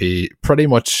ADP, pretty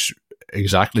much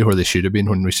exactly where they should have been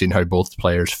when we've seen how both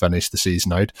players finished the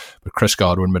season out. But Chris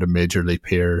Godwin made a major leap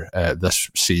here this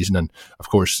season, and of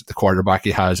course the quarterback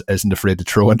he has isn't afraid to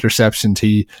throw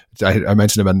interceptions. I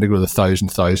mentioned a minute ago the 1,000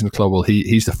 club. Well,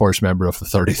 he's the first member of the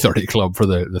 30-30 club for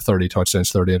the 30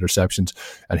 touchdowns, 30 interceptions,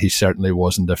 and he certainly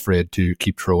wasn't afraid to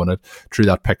keep throwing it through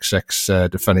that pick six to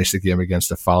finish the game against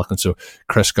the Falcons. So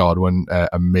Chris Godwin,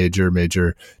 a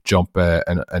major jump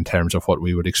in terms of what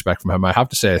we would expect from him. I have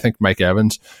to say, I think Mike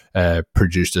Evans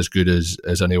produced as good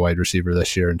as any wide receiver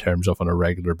this year in terms of on a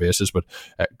regular basis, but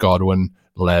Godwin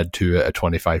led to a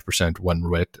 25% win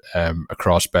rate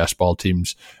across best ball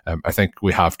teams. I think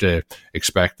we have to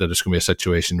expect that it's going to be a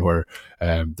situation where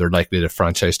they're likely to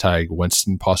franchise tag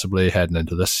Winston possibly heading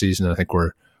into this season. I think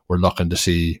we're looking to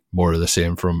see more of the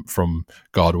same from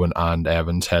Godwin and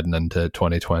Evans heading into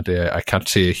 2020. I can't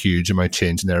see a huge amount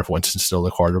changing there if Winston's still the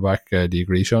quarterback. Do you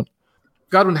agree, Sean?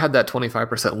 Godwin had that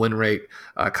 25% win rate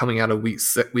coming out of week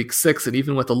 6, and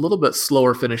even with a little bit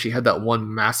slower finish, he had that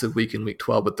one massive week in week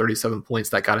 12 with 37 points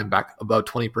that got him back above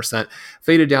 20%,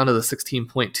 faded down to the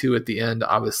 16.2 at the end,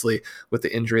 obviously with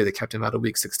the injury that kept him out of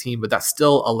week 16, but that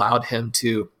still allowed him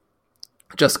to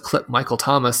just clip Michael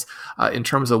Thomas in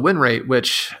terms of win rate,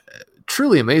 which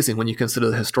truly amazing when you consider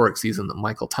the historic season that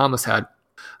Michael Thomas had.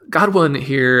 Godwin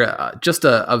here, just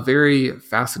a very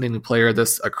fascinating player.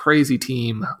 A crazy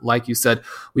team. Like you said,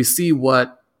 we see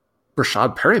what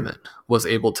Rashad Perryman was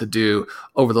able to do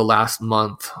over the last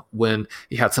month when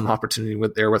he had some opportunity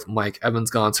with Mike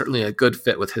Evans gone. Certainly a good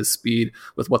fit with his speed,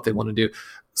 with what they want to do.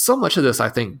 So much of this, I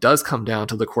think, does come down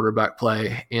to the quarterback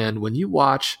play. And when you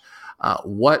watch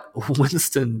what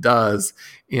Winston does,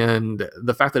 and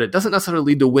the fact that it doesn't necessarily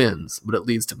lead to wins, but it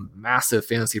leads to massive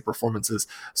fantasy performances,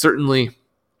 certainly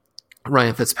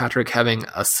Ryan Fitzpatrick having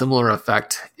a similar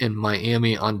effect in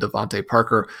Miami on Devontae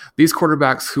Parker. These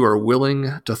quarterbacks who are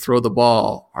willing to throw the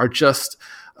ball are just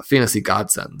fantasy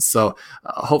godsends. So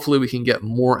hopefully we can get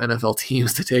more NFL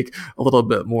teams to take a little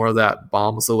bit more of that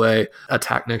bombs away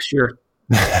attack next year.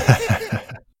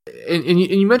 And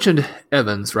you mentioned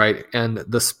Evans, right? And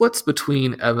the splits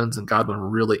between Evans and Godwin were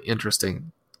really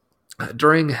interesting.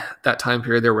 During that time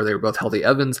period there where they were both healthy,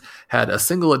 Evans had a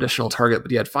single additional target,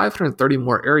 but he had 530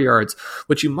 more air yards,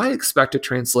 which you might expect to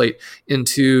translate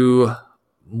into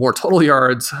more total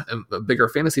yards and a bigger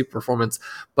fantasy performance,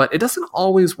 but it doesn't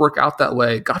always work out that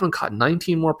way. Godwin caught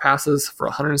 19 more passes for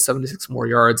 176 more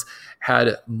yards,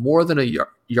 had more than a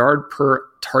yard per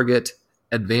target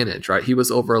advantage, right? He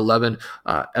was over 11,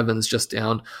 Evans just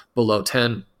down below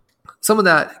 10. some of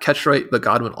that catch rate, but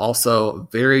Godwin also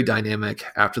very dynamic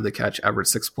after the catch,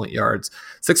 averaged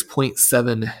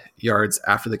 6.7 yards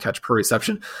after the catch per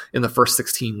reception in the first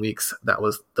 16 weeks. That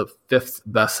was the 5th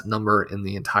best number in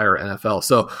the entire NFL.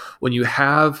 So when you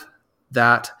have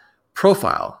that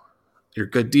profile, you're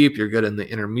good deep, you're good in the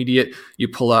intermediate, you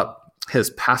pull up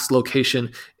his pass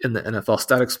location in the NFL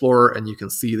Stat Explorer, and you can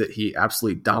see that he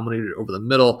absolutely dominated over the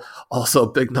middle. Also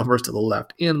big numbers to the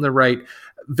left and the right.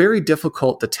 Very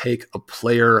difficult to take a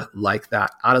player like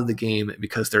that out of the game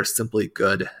because they're simply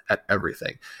good at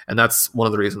everything. And that's one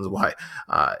of the reasons why,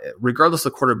 regardless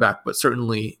of quarterback, but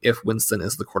certainly if Winston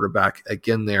is the quarterback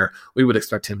again there, we would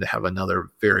expect him to have another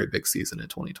very big season in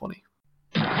 2020.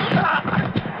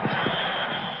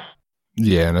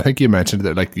 Yeah, and I think you mentioned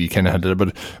that, like, you kind of had it,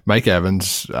 but Mike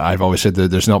Evans, I've always said that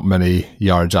there's not many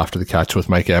yards after the catch with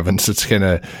Mike Evans. It's kind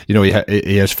of,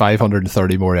 he has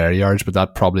 530 more air yards, but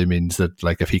that probably means that,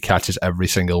 like, if he catches every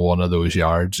single one of those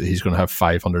yards, he's going to have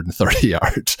 530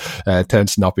 yards. It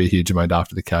tends to not be a huge amount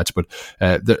after the catch, but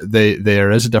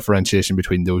there is a differentiation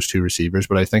between those two receivers,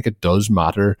 but I think it does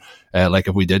matter. Like,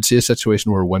 if we did see a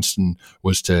situation where Winston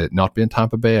was to not be in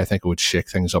Tampa Bay, I think it would shake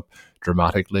things up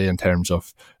dramatically in terms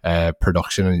of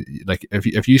production. Like,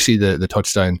 if you see the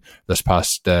touchdown this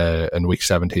past in week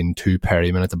 17 to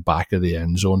Perryman at the back of the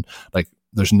end zone, like,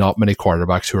 there's not many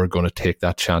quarterbacks who are going to take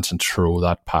that chance and throw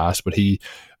that pass, but he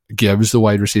gives the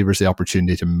wide receivers the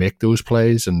opportunity to make those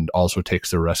plays and also takes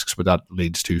the risks, but that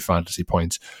leads to fantasy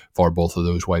points for both of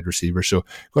those wide receivers. So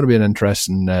going to be an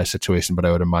interesting situation, but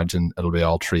I would imagine it'll be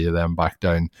all three of them back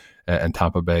down in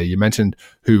Tampa Bay. You mentioned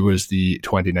who was the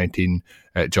 2019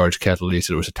 George Kittle. You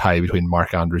said it was a tie between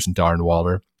Mark Andrews and Darren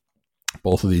Waller.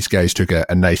 Both of these guys took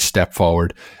a nice step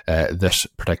forward this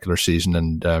particular season,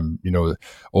 and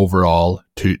overall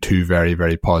two very,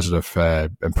 very positive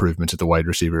improvements at the wide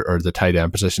receiver or the tight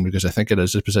end position, because I think it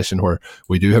is a position where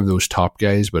we do have those top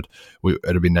guys, but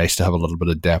it'd be nice to have a little bit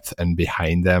of depth in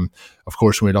behind them. Of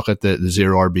course, when we look at the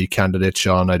zero RB candidate,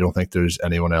 Sean, I don't think there's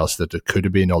anyone else that it could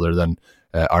have been other than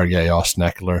our guy Austin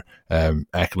Eckler.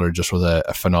 Eckler just with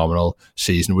a phenomenal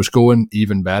season, was going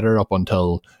even better up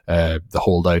until the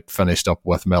holdout finished up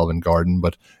with Melvin Gordon,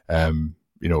 but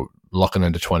looking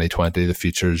into 2020, the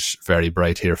future's very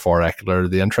bright here for Eckler.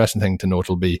 The interesting thing to note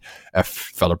will be if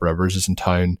Phillip Rivers is in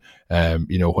town,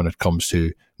 when it comes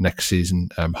to next season,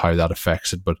 how that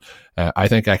affects it. But I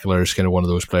think Eckler is kind of one of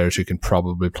those players who can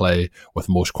probably play with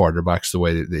most quarterbacks the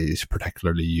way that he's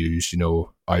particularly used,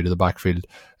 out of the backfield.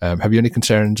 Have you any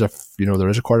concerns if, there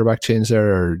is a quarterback change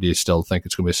there, or do you still think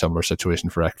it's going to be a similar situation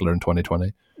for Eckler in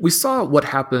 2020? We saw what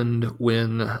happened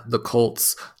when the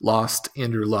Colts lost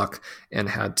Andrew Luck and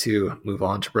had to move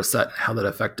on to Brissett, how that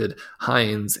affected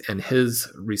Hines and his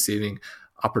receiving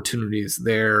opportunities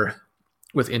there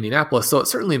with Indianapolis. So it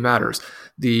certainly matters.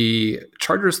 The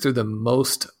Chargers threw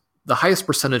the highest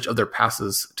percentage of their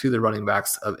passes to the running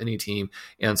backs of any team,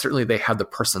 and certainly they had the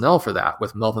personnel for that,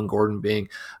 with Melvin Gordon being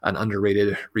an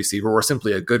underrated receiver or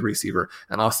simply a good receiver,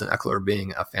 and Austin Eckler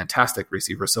being a fantastic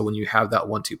receiver. So when you have that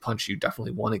 1-2 punch, you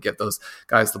definitely want to get those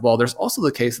guys the ball. There's also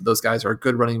the case that those guys are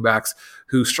good running backs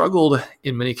who struggled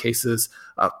in many cases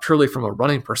purely from a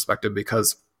running perspective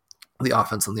because the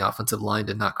offense and the offensive line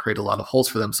did not create a lot of holes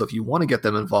for them. So if you want to get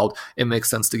them involved, it makes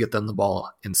sense to get them the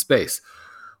ball in space.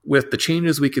 With the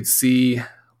changes we could see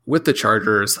with the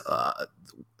Chargers,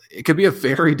 it could be a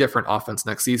very different offense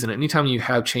next season. Anytime you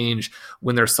have change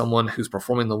when there's someone who's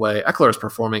performing the way Eckler is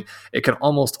performing, it can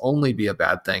almost only be a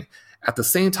bad thing. At the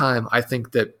same time, I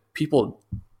think that people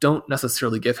don't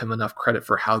necessarily give him enough credit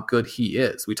for how good he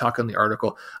is. We talk in the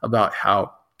article about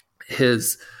how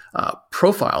his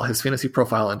profile, his fantasy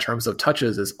profile in terms of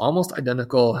touches, is almost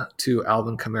identical to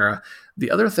Alvin Kamara.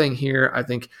 The other thing here, I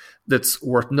think, that's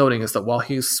worth noting is that while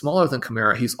he's smaller than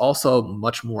Kamara, he's also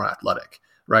much more athletic,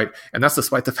 right? And that's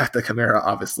despite the fact that Kamara,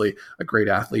 obviously a great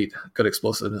athlete, good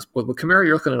explosiveness. But with Kamara,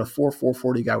 you're looking at a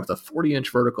 4.40 guy with a 40-inch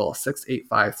vertical, a 6'8",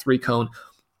 5'3" cone.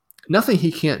 Nothing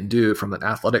he can't do from an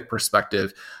athletic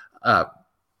perspective.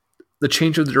 The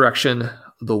change of the direction,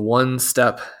 the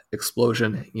one-step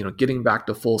explosion, getting back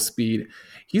to full speed.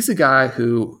 He's a guy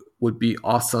who would be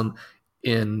awesome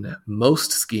in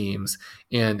most schemes.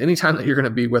 And anytime that you're going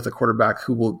to be with a quarterback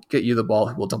who will get you the ball,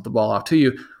 who will dump the ball off to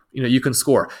you, you can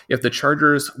score. If the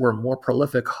Chargers were more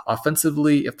prolific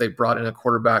offensively, if they brought in a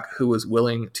quarterback who was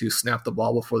willing to snap the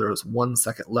ball before there was 1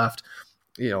 second left,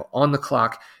 on the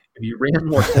clock, if you ran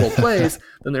more total plays,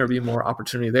 then there would be more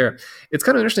opportunity there. It's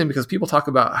kind of interesting because people talk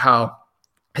about how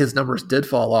his numbers did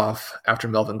fall off after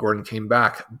Melvin Gordon came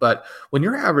back. But when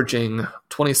you're averaging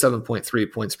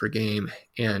 27.3 points per game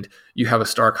and you have a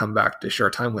star come back to share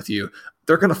time with you,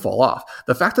 they're going to fall off.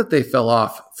 The fact that they fell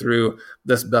off through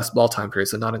this best ball time period,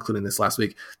 so not including this last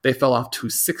week, they fell off to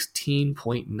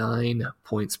 16.9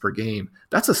 points per game.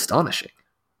 That's astonishing,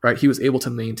 right? He was able to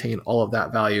maintain all of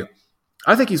that value.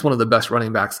 I think he's one of the best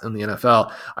running backs in the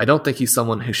NFL. I don't think he's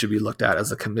someone who should be looked at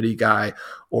as a committee guy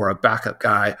or a backup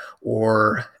guy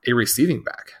or a receiving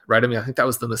back, right? I mean, I think that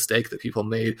was the mistake that people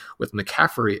made with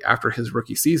McCaffrey after his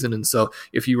rookie season. And so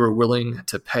if you were willing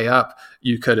to pay up,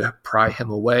 you could pry him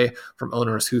away from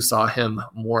owners who saw him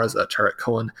more as a Tarik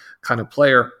Cohen kind of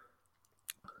player.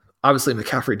 Obviously,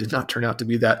 McCaffrey did not turn out to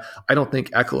be that. I don't think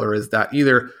Eckler is that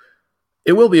either.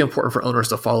 It will be important for owners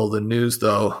to follow the news,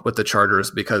 though, with the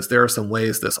Chargers, because there are some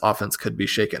ways this offense could be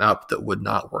shaken up that would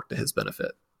not work to his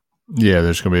benefit. Yeah,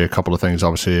 there's going to be a couple of things.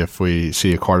 Obviously, if we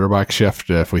see a quarterback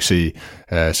shift, if we see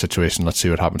a situation, let's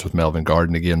see what happens with Melvin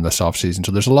Gordon again this offseason.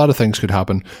 So there's a lot of things could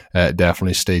happen.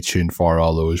 Definitely stay tuned for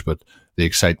all those, but the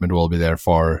excitement will be there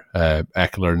for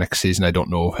Eckler next season. I don't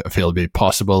know if he'll be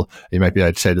possible. He might be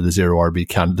outside of the 0 RB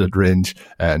candidate range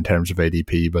in terms of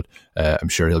ADP, but I'm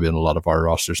sure he'll be on a lot of our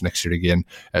rosters next year again.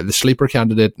 The sleeper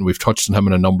candidate, and we've touched on him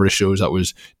in a number of shows, that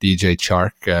was DJ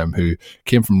Chark, who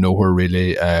came from nowhere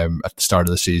really at the start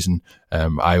of the season.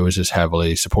 I was as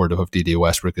heavily supportive of D.D.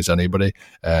 Westbrook as anybody,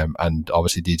 and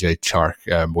obviously DJ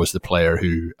Chark was the player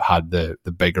who had the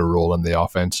bigger role in the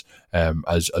offense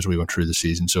as we went through the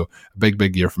season. So a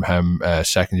big year from him,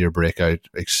 second year breakout.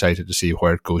 Excited to see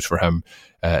where it goes for him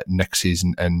next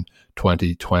season in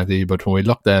 2020. But when we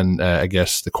look then, I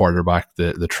guess the quarterback,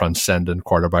 the transcendent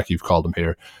quarterback you've called him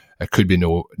here, it could be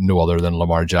no other than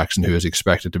Lamar Jackson, who is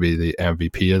expected to be the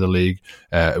MVP of the league.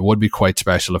 It would be quite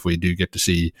special if we do get to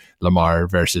see Lamar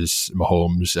versus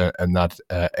Mahomes in that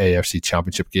AFC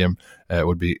Championship game. It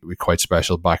would be quite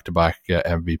special, back-to-back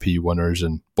MVP winners,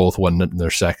 and both winning it in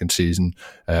their second season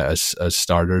as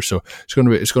starters. So it's going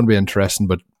to be interesting,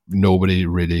 but nobody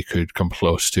really could come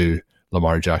close to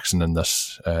Lamar Jackson in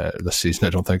this season,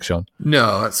 I don't think, Sean.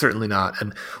 No, certainly not.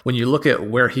 And when you look at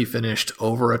where he finished,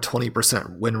 over a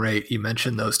 20% win rate, you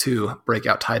mentioned those two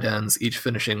breakout tight ends, each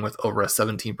finishing with over a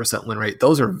 17% win rate.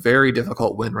 Those are very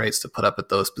difficult win rates to put up at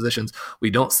those positions. We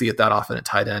don't see it that often at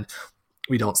tight end.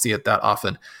 We don't see it that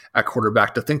often at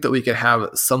quarterback. To think that we could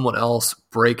have someone else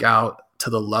break out to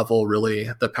the level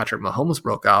really that Patrick Mahomes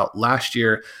broke out last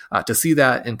year, to see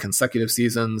that in consecutive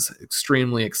seasons,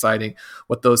 extremely exciting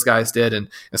what those guys did, and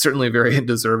certainly very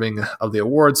deserving of the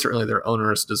award. Certainly their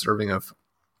owners deserving of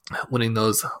winning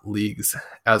those leagues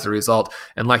as a result.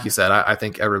 And like you said, I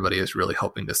think everybody is really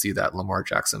hoping to see that Lamar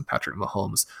Jackson, Patrick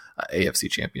Mahomes AFC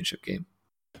Championship game.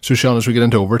 So, Sean, as we get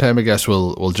into overtime, I guess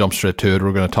we'll jump straight to it.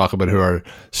 We're going to talk about who our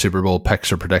Super Bowl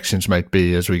picks or predictions might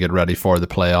be as we get ready for the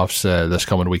playoffs this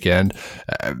coming weekend.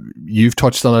 You've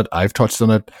touched on it. I've touched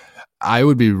on it. I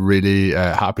would be really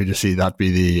happy to see that be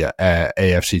the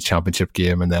AFC Championship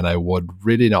game, and then I would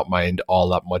really not mind all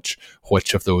that much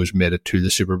which of those made it to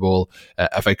the Super Bowl.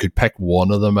 If I could pick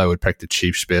one of them, I would pick the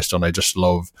Chiefs, based on I just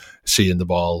love seeing the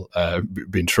ball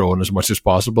being thrown as much as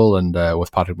possible, and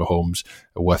with Patrick Mahomes,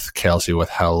 with Kelsey, with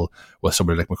Hill, with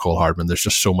somebody like Mecole Hardman, there's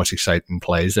just so much exciting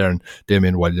plays there, and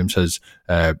Damian Williams has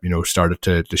started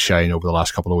to shine over the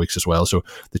last couple of weeks as well. So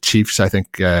the Chiefs, I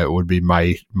think, would be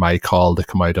my call to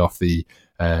come out of the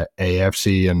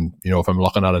AFC, and if I'm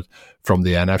looking at it from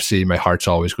the NFC, my heart's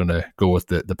always going to go with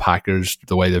the Packers.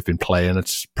 The way they've been playing,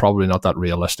 it's probably not that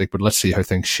realistic, but let's see how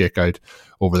things shake out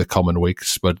over the coming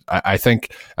weeks. But I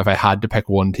think if I had to pick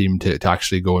one team to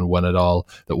actually go and win it all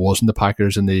that wasn't the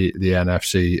Packers in the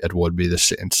NFC, it would be the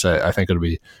Saints. I think it'll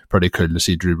be pretty cool to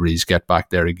see Drew Brees get back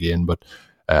there again, but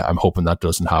I'm hoping that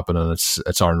doesn't happen, and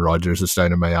it's Aaron Rodgers that's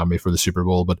down in Miami for the Super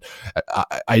Bowl. But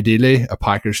ideally, a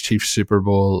Packers-Chiefs Super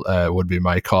Bowl would be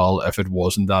my call. If it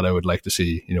wasn't that, I would like to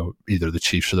see either the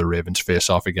Chiefs or the Ravens face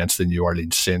off against the New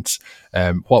Orleans Saints.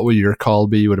 What would your call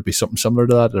be? Would it be something similar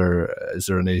to that, or is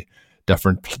there any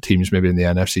different teams maybe in the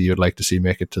NFC you'd like to see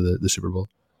make it to the Super Bowl?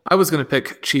 I was going to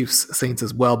pick Chiefs Saints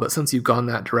as well, but since you've gone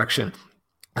that direction,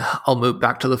 I'll move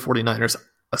back to the 49ers.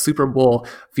 A Super Bowl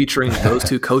featuring those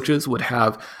two coaches would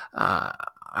have,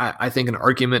 I think, an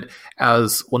argument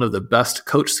as one of the best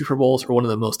coached Super Bowls, or one of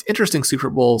the most interesting Super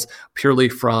Bowls, purely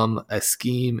from a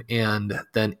scheme and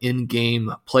then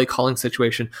in-game play calling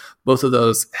situation. Both of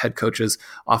those head coaches,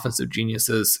 offensive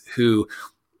geniuses who,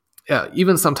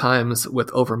 even sometimes with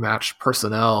overmatched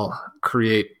personnel,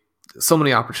 create so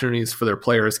many opportunities for their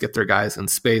players, get their guys in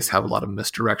space, have a lot of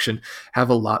misdirection, have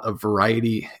a lot of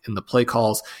variety in the play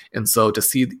calls. And so to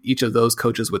see each of those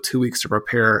coaches with 2 weeks to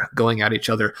prepare going at each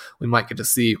other, we might get to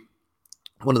see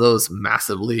one of those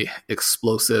massively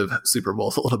explosive Super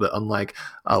Bowls, a little bit unlike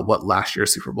what last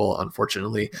year's Super Bowl,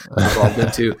 unfortunately, we've all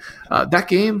been to. That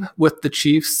game with the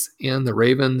Chiefs and the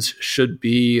Ravens should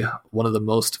be one of the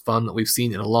most fun that we've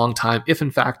seen in a long time. If,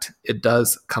 in fact, it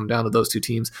does come down to those two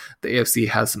teams, the AFC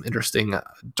has some interesting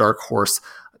dark horse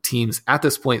teams. At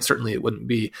this point, certainly it wouldn't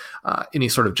be any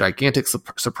sort of gigantic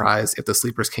surprise if the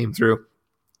sleepers came through.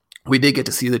 We did get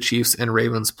to see the Chiefs and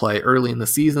Ravens play early in the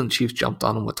season. The Chiefs jumped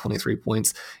on them with 23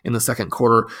 points in the second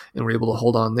quarter and were able to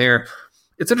hold on there.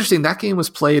 It's interesting, that game was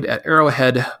played at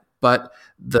Arrowhead, but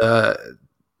the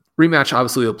rematch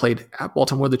obviously was played at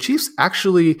Baltimore. The Chiefs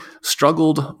actually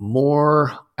struggled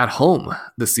more at home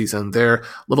this season. They're a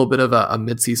little bit of a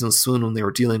midseason swoon when they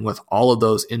were dealing with all of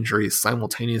those injuries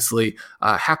simultaneously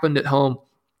happened at home.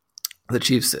 The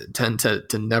Chiefs tend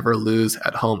to never lose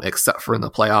at home except for in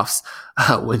the playoffs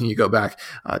when you go back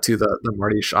to the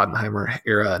Marty Schottenheimer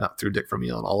era and up through Dick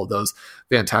Vermeil and all of those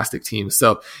fantastic teams.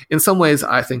 So in some ways,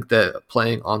 I think that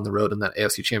playing on the road in that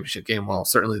AFC Championship game, while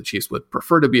certainly the Chiefs would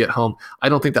prefer to be at home, I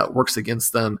don't think that works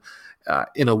against them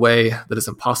in a way that is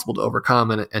impossible to overcome.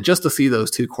 And just to see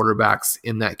those two quarterbacks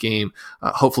in that game,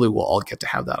 hopefully we'll all get to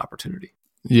have that opportunity.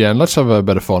 Yeah, and let's have a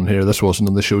bit of fun here. This wasn't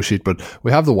on the show sheet, but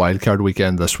we have the wildcard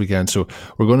weekend this weekend, so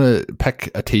we're going to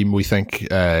pick a team we think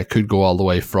could go all the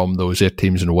way from those 8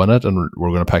 teams and win it, and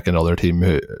we're going to pick another team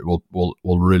who will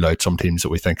rule out some teams that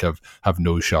we think have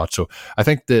no shot. So I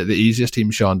think the easiest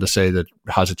team, Sean, to say that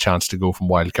has a chance to go from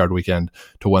wildcard weekend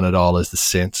to win it all is the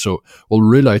Saints. So we'll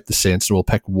rule out the Saints and we'll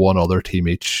pick one other team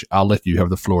each. I'll let you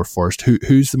have the floor first.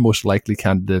 Who's the most likely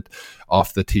candidate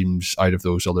of the teams out of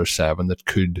those other 7 that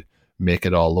could make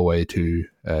it all the way to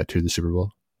the Super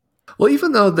Bowl? Well,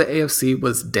 even though the AFC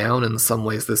was down in some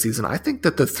ways this season, I think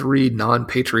that the 3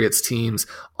 non-Patriots teams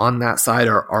on that side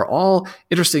are all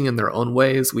interesting in their own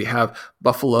ways. We have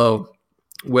Buffalo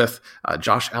with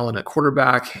Josh Allen at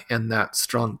quarterback and that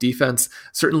strong defense.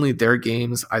 Certainly their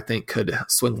games, I think, could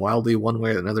swing wildly one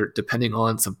way or another, depending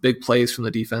on some big plays from the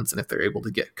defense and if they're able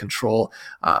to get control,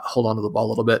 hold on to the ball a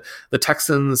little bit. The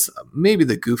Texans, maybe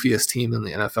the goofiest team in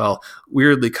the NFL,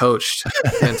 weirdly coached,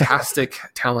 fantastic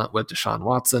talent with Deshaun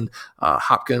Watson,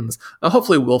 Hopkins.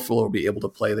 Hopefully Will Fuller will be able to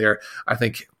play there. I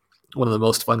think one of the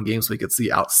most fun games we could see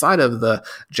outside of the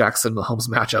Jackson-Mahomes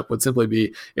matchup would simply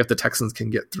be if the Texans can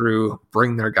get through,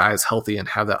 bring their guys healthy, and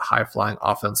have that high-flying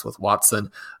offense with Watson,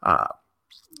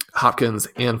 Hopkins,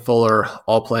 and Fuller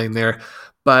all playing there.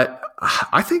 But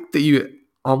I think that you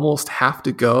almost have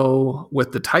to go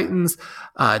with the Titans.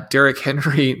 Derrick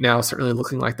Henry now certainly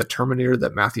looking like the Terminator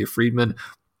that Matthew Friedman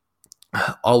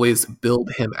always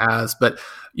billed him as. But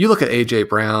you look at A.J.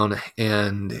 Brown,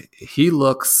 and he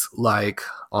looks like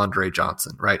Andre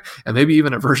Johnson, right? And maybe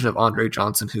even a version of Andre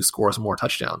Johnson who scores more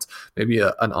touchdowns. Maybe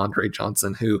an Andre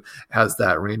Johnson who has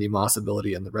that Randy Moss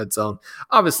ability in the red zone.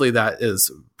 Obviously, that is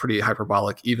pretty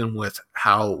hyperbolic, even with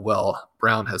how well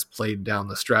Brown has played down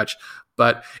the stretch.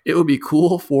 But it would be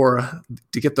cool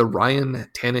to get the Ryan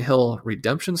Tannehill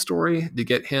redemption story, to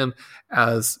get him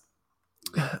as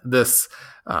this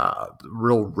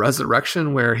real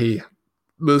resurrection where he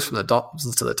moves from the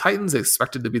Dolphins to the Titans,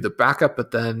 expected to be the backup, but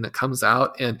then comes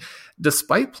out. And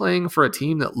despite playing for a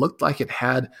team that looked like it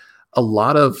had a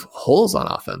lot of holes on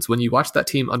offense, when you watch that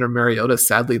team under Mariota,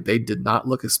 sadly, they did not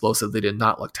look explosive. They did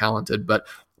not look talented, but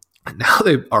now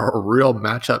they are a real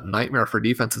matchup nightmare for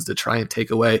defenses to try and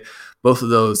take away both of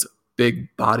those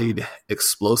big-bodied,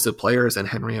 explosive players in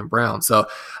Henry and Brown. So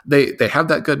they have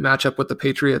that good matchup with the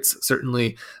Patriots.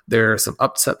 Certainly, there's some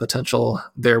upset potential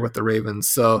there with the Ravens.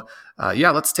 So,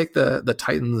 let's take the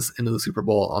Titans into the Super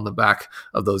Bowl on the back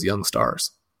of those young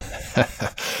stars.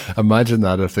 Imagine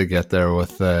that if they get there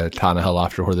with Tannehill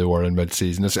after where they were in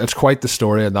mid-season. It's quite the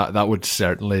story, and that would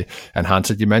certainly enhance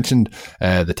it. You mentioned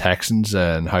the Texans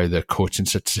and how the coaching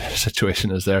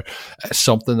situation is there.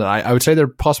 Something that I would say they're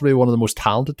possibly one of the most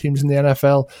talented teams in the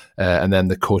NFL, and then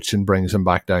the coaching brings them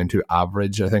back down to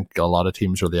average. I think a lot of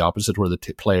teams are the opposite, where the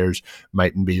players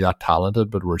mightn't be that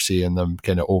talented, but we're seeing them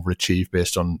kind of overachieve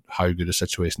based on how good a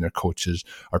situation their coaches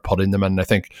are putting them in. I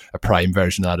think a prime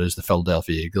version of that is the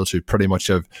Philadelphia Eagles, who pretty much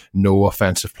have no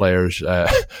offensive players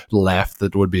left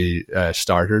that would be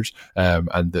starters,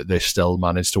 and they still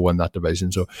managed to win that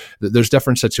division. So there's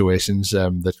different situations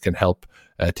that can help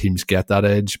teams get that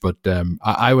edge. But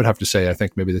I would have to say, I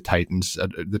think maybe the Titans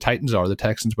are the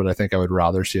Texans, but I think I would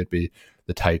rather see it be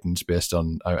the Titans based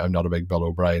on I'm not a big Bill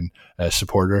O'Brien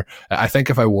supporter. I think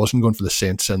if I wasn't going for the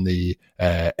Saints and the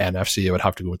NFC, I would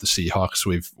have to go with the Seahawks.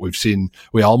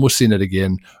 We almost seen it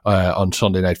again on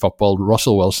Sunday Night Football.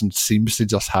 Russell Wilson seems to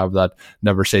just have that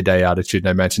never say die attitude. And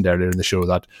I mentioned earlier in the show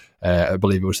that I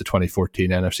believe it was the 2014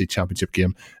 NFC Championship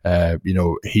game.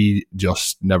 He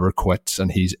just never quits,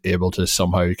 and he's able to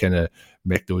somehow kind of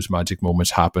make those magic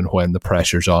moments happen when the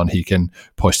pressure's on. He can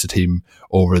push the team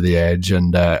over the edge,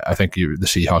 and I think the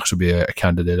Seahawks would be a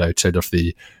candidate outside of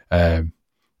the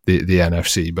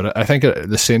NFC. But I think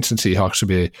the Saints and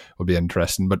Seahawks would be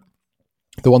interesting. But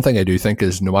the one thing I do think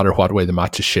is no matter what way the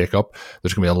matches shake up,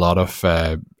 there's going to be a lot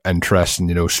of interest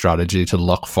and strategy to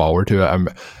look forward to.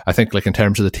 I think like in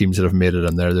terms of the teams that have made it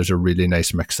in there's a really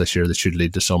nice mix this year that should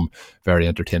lead to some very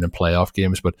entertaining playoff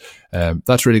games. But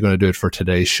that's really going to do it for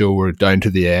today's show. We're down to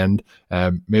the end.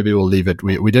 Maybe we'll leave it.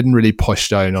 We didn't really push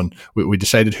down on. We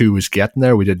decided who was getting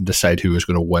there. We didn't decide who was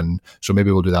going to win. So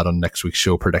maybe we'll do that on next week's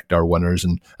show. Predict our winners,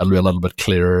 and it'll be a little bit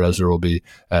clearer as there will be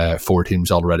 4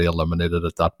 teams already eliminated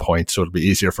at that point. So it'll be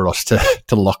easier for us to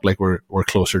look like we're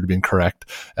closer to being correct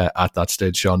at that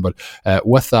stage, Sean. But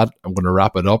with that, I'm going to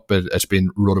wrap it up. It's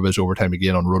been RotoViz Overtime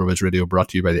again on RotoViz Radio, brought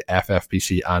to you by the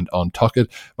FFPC and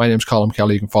Untuckit. My name's Colm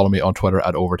Kelly. You can follow me on Twitter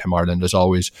at Overtime Ireland. As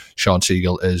always, Sean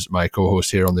Siegel is my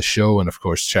co-host here on the show, and of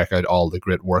course check out all the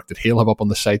great work that he'll have up on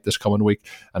the site this coming week,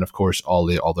 and of course all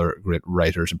the other great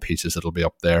writers and pieces that'll be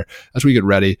up there as we get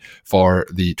ready for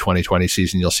the 2020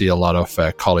 season. You'll see a lot of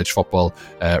college football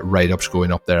write-ups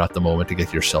going up there at the moment to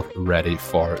get yourself ready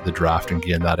for the draft and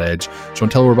gain that edge. So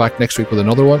until we're back next week with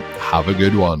another one, have a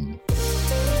good one.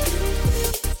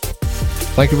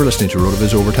 Thank you for listening to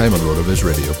RotoViz Overtime on RotoViz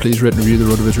Radio. Please rate and review the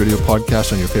RotoViz Radio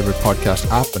podcast on your favorite podcast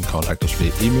app, and contact us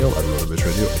via email at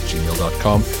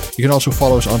rotovizradio@gmail.com. You can also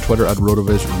follow us on Twitter at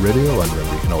RotoViz Radio, and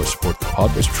remember you can always support the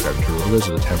pod by subscribing to RotoViz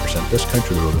at a 10% discount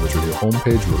through the RotoViz Radio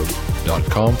homepage,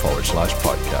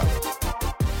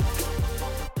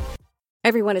 rotoviz.com/podcast.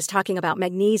 Everyone is talking about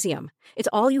magnesium. It's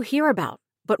all you hear about.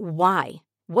 But why?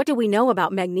 What do we know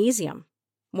about magnesium?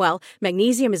 Well,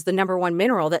 magnesium is the number one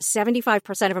mineral that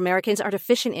 75% of Americans are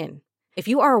deficient in. If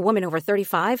you are a woman over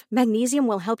 35, magnesium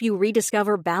will help you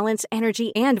rediscover balance,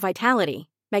 energy, and vitality.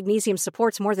 Magnesium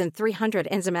supports more than 300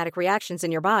 enzymatic reactions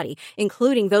in your body,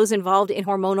 including those involved in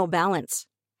hormonal balance.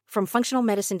 From functional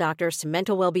medicine doctors to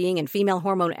mental well-being and female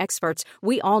hormone experts,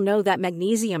 we all know that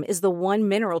magnesium is the one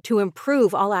mineral to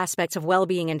improve all aspects of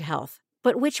well-being and health.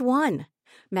 But which one?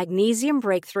 Magnesium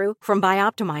Breakthrough from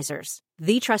Bioptimizers,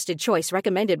 the trusted choice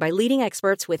recommended by leading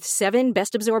experts with 7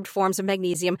 best-absorbed forms of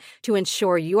magnesium to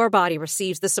ensure your body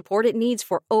receives the support it needs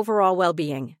for overall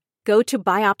well-being. Go to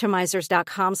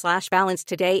bioptimizers.com/balance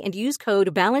today and use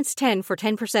code BALANCE10 for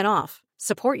 10% off.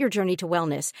 Support your journey to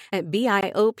wellness at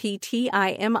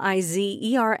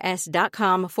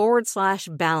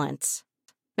bioptimizers.com/balance.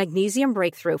 Magnesium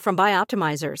Breakthrough from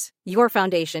Bioptimizers, your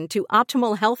foundation to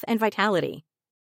optimal health and vitality.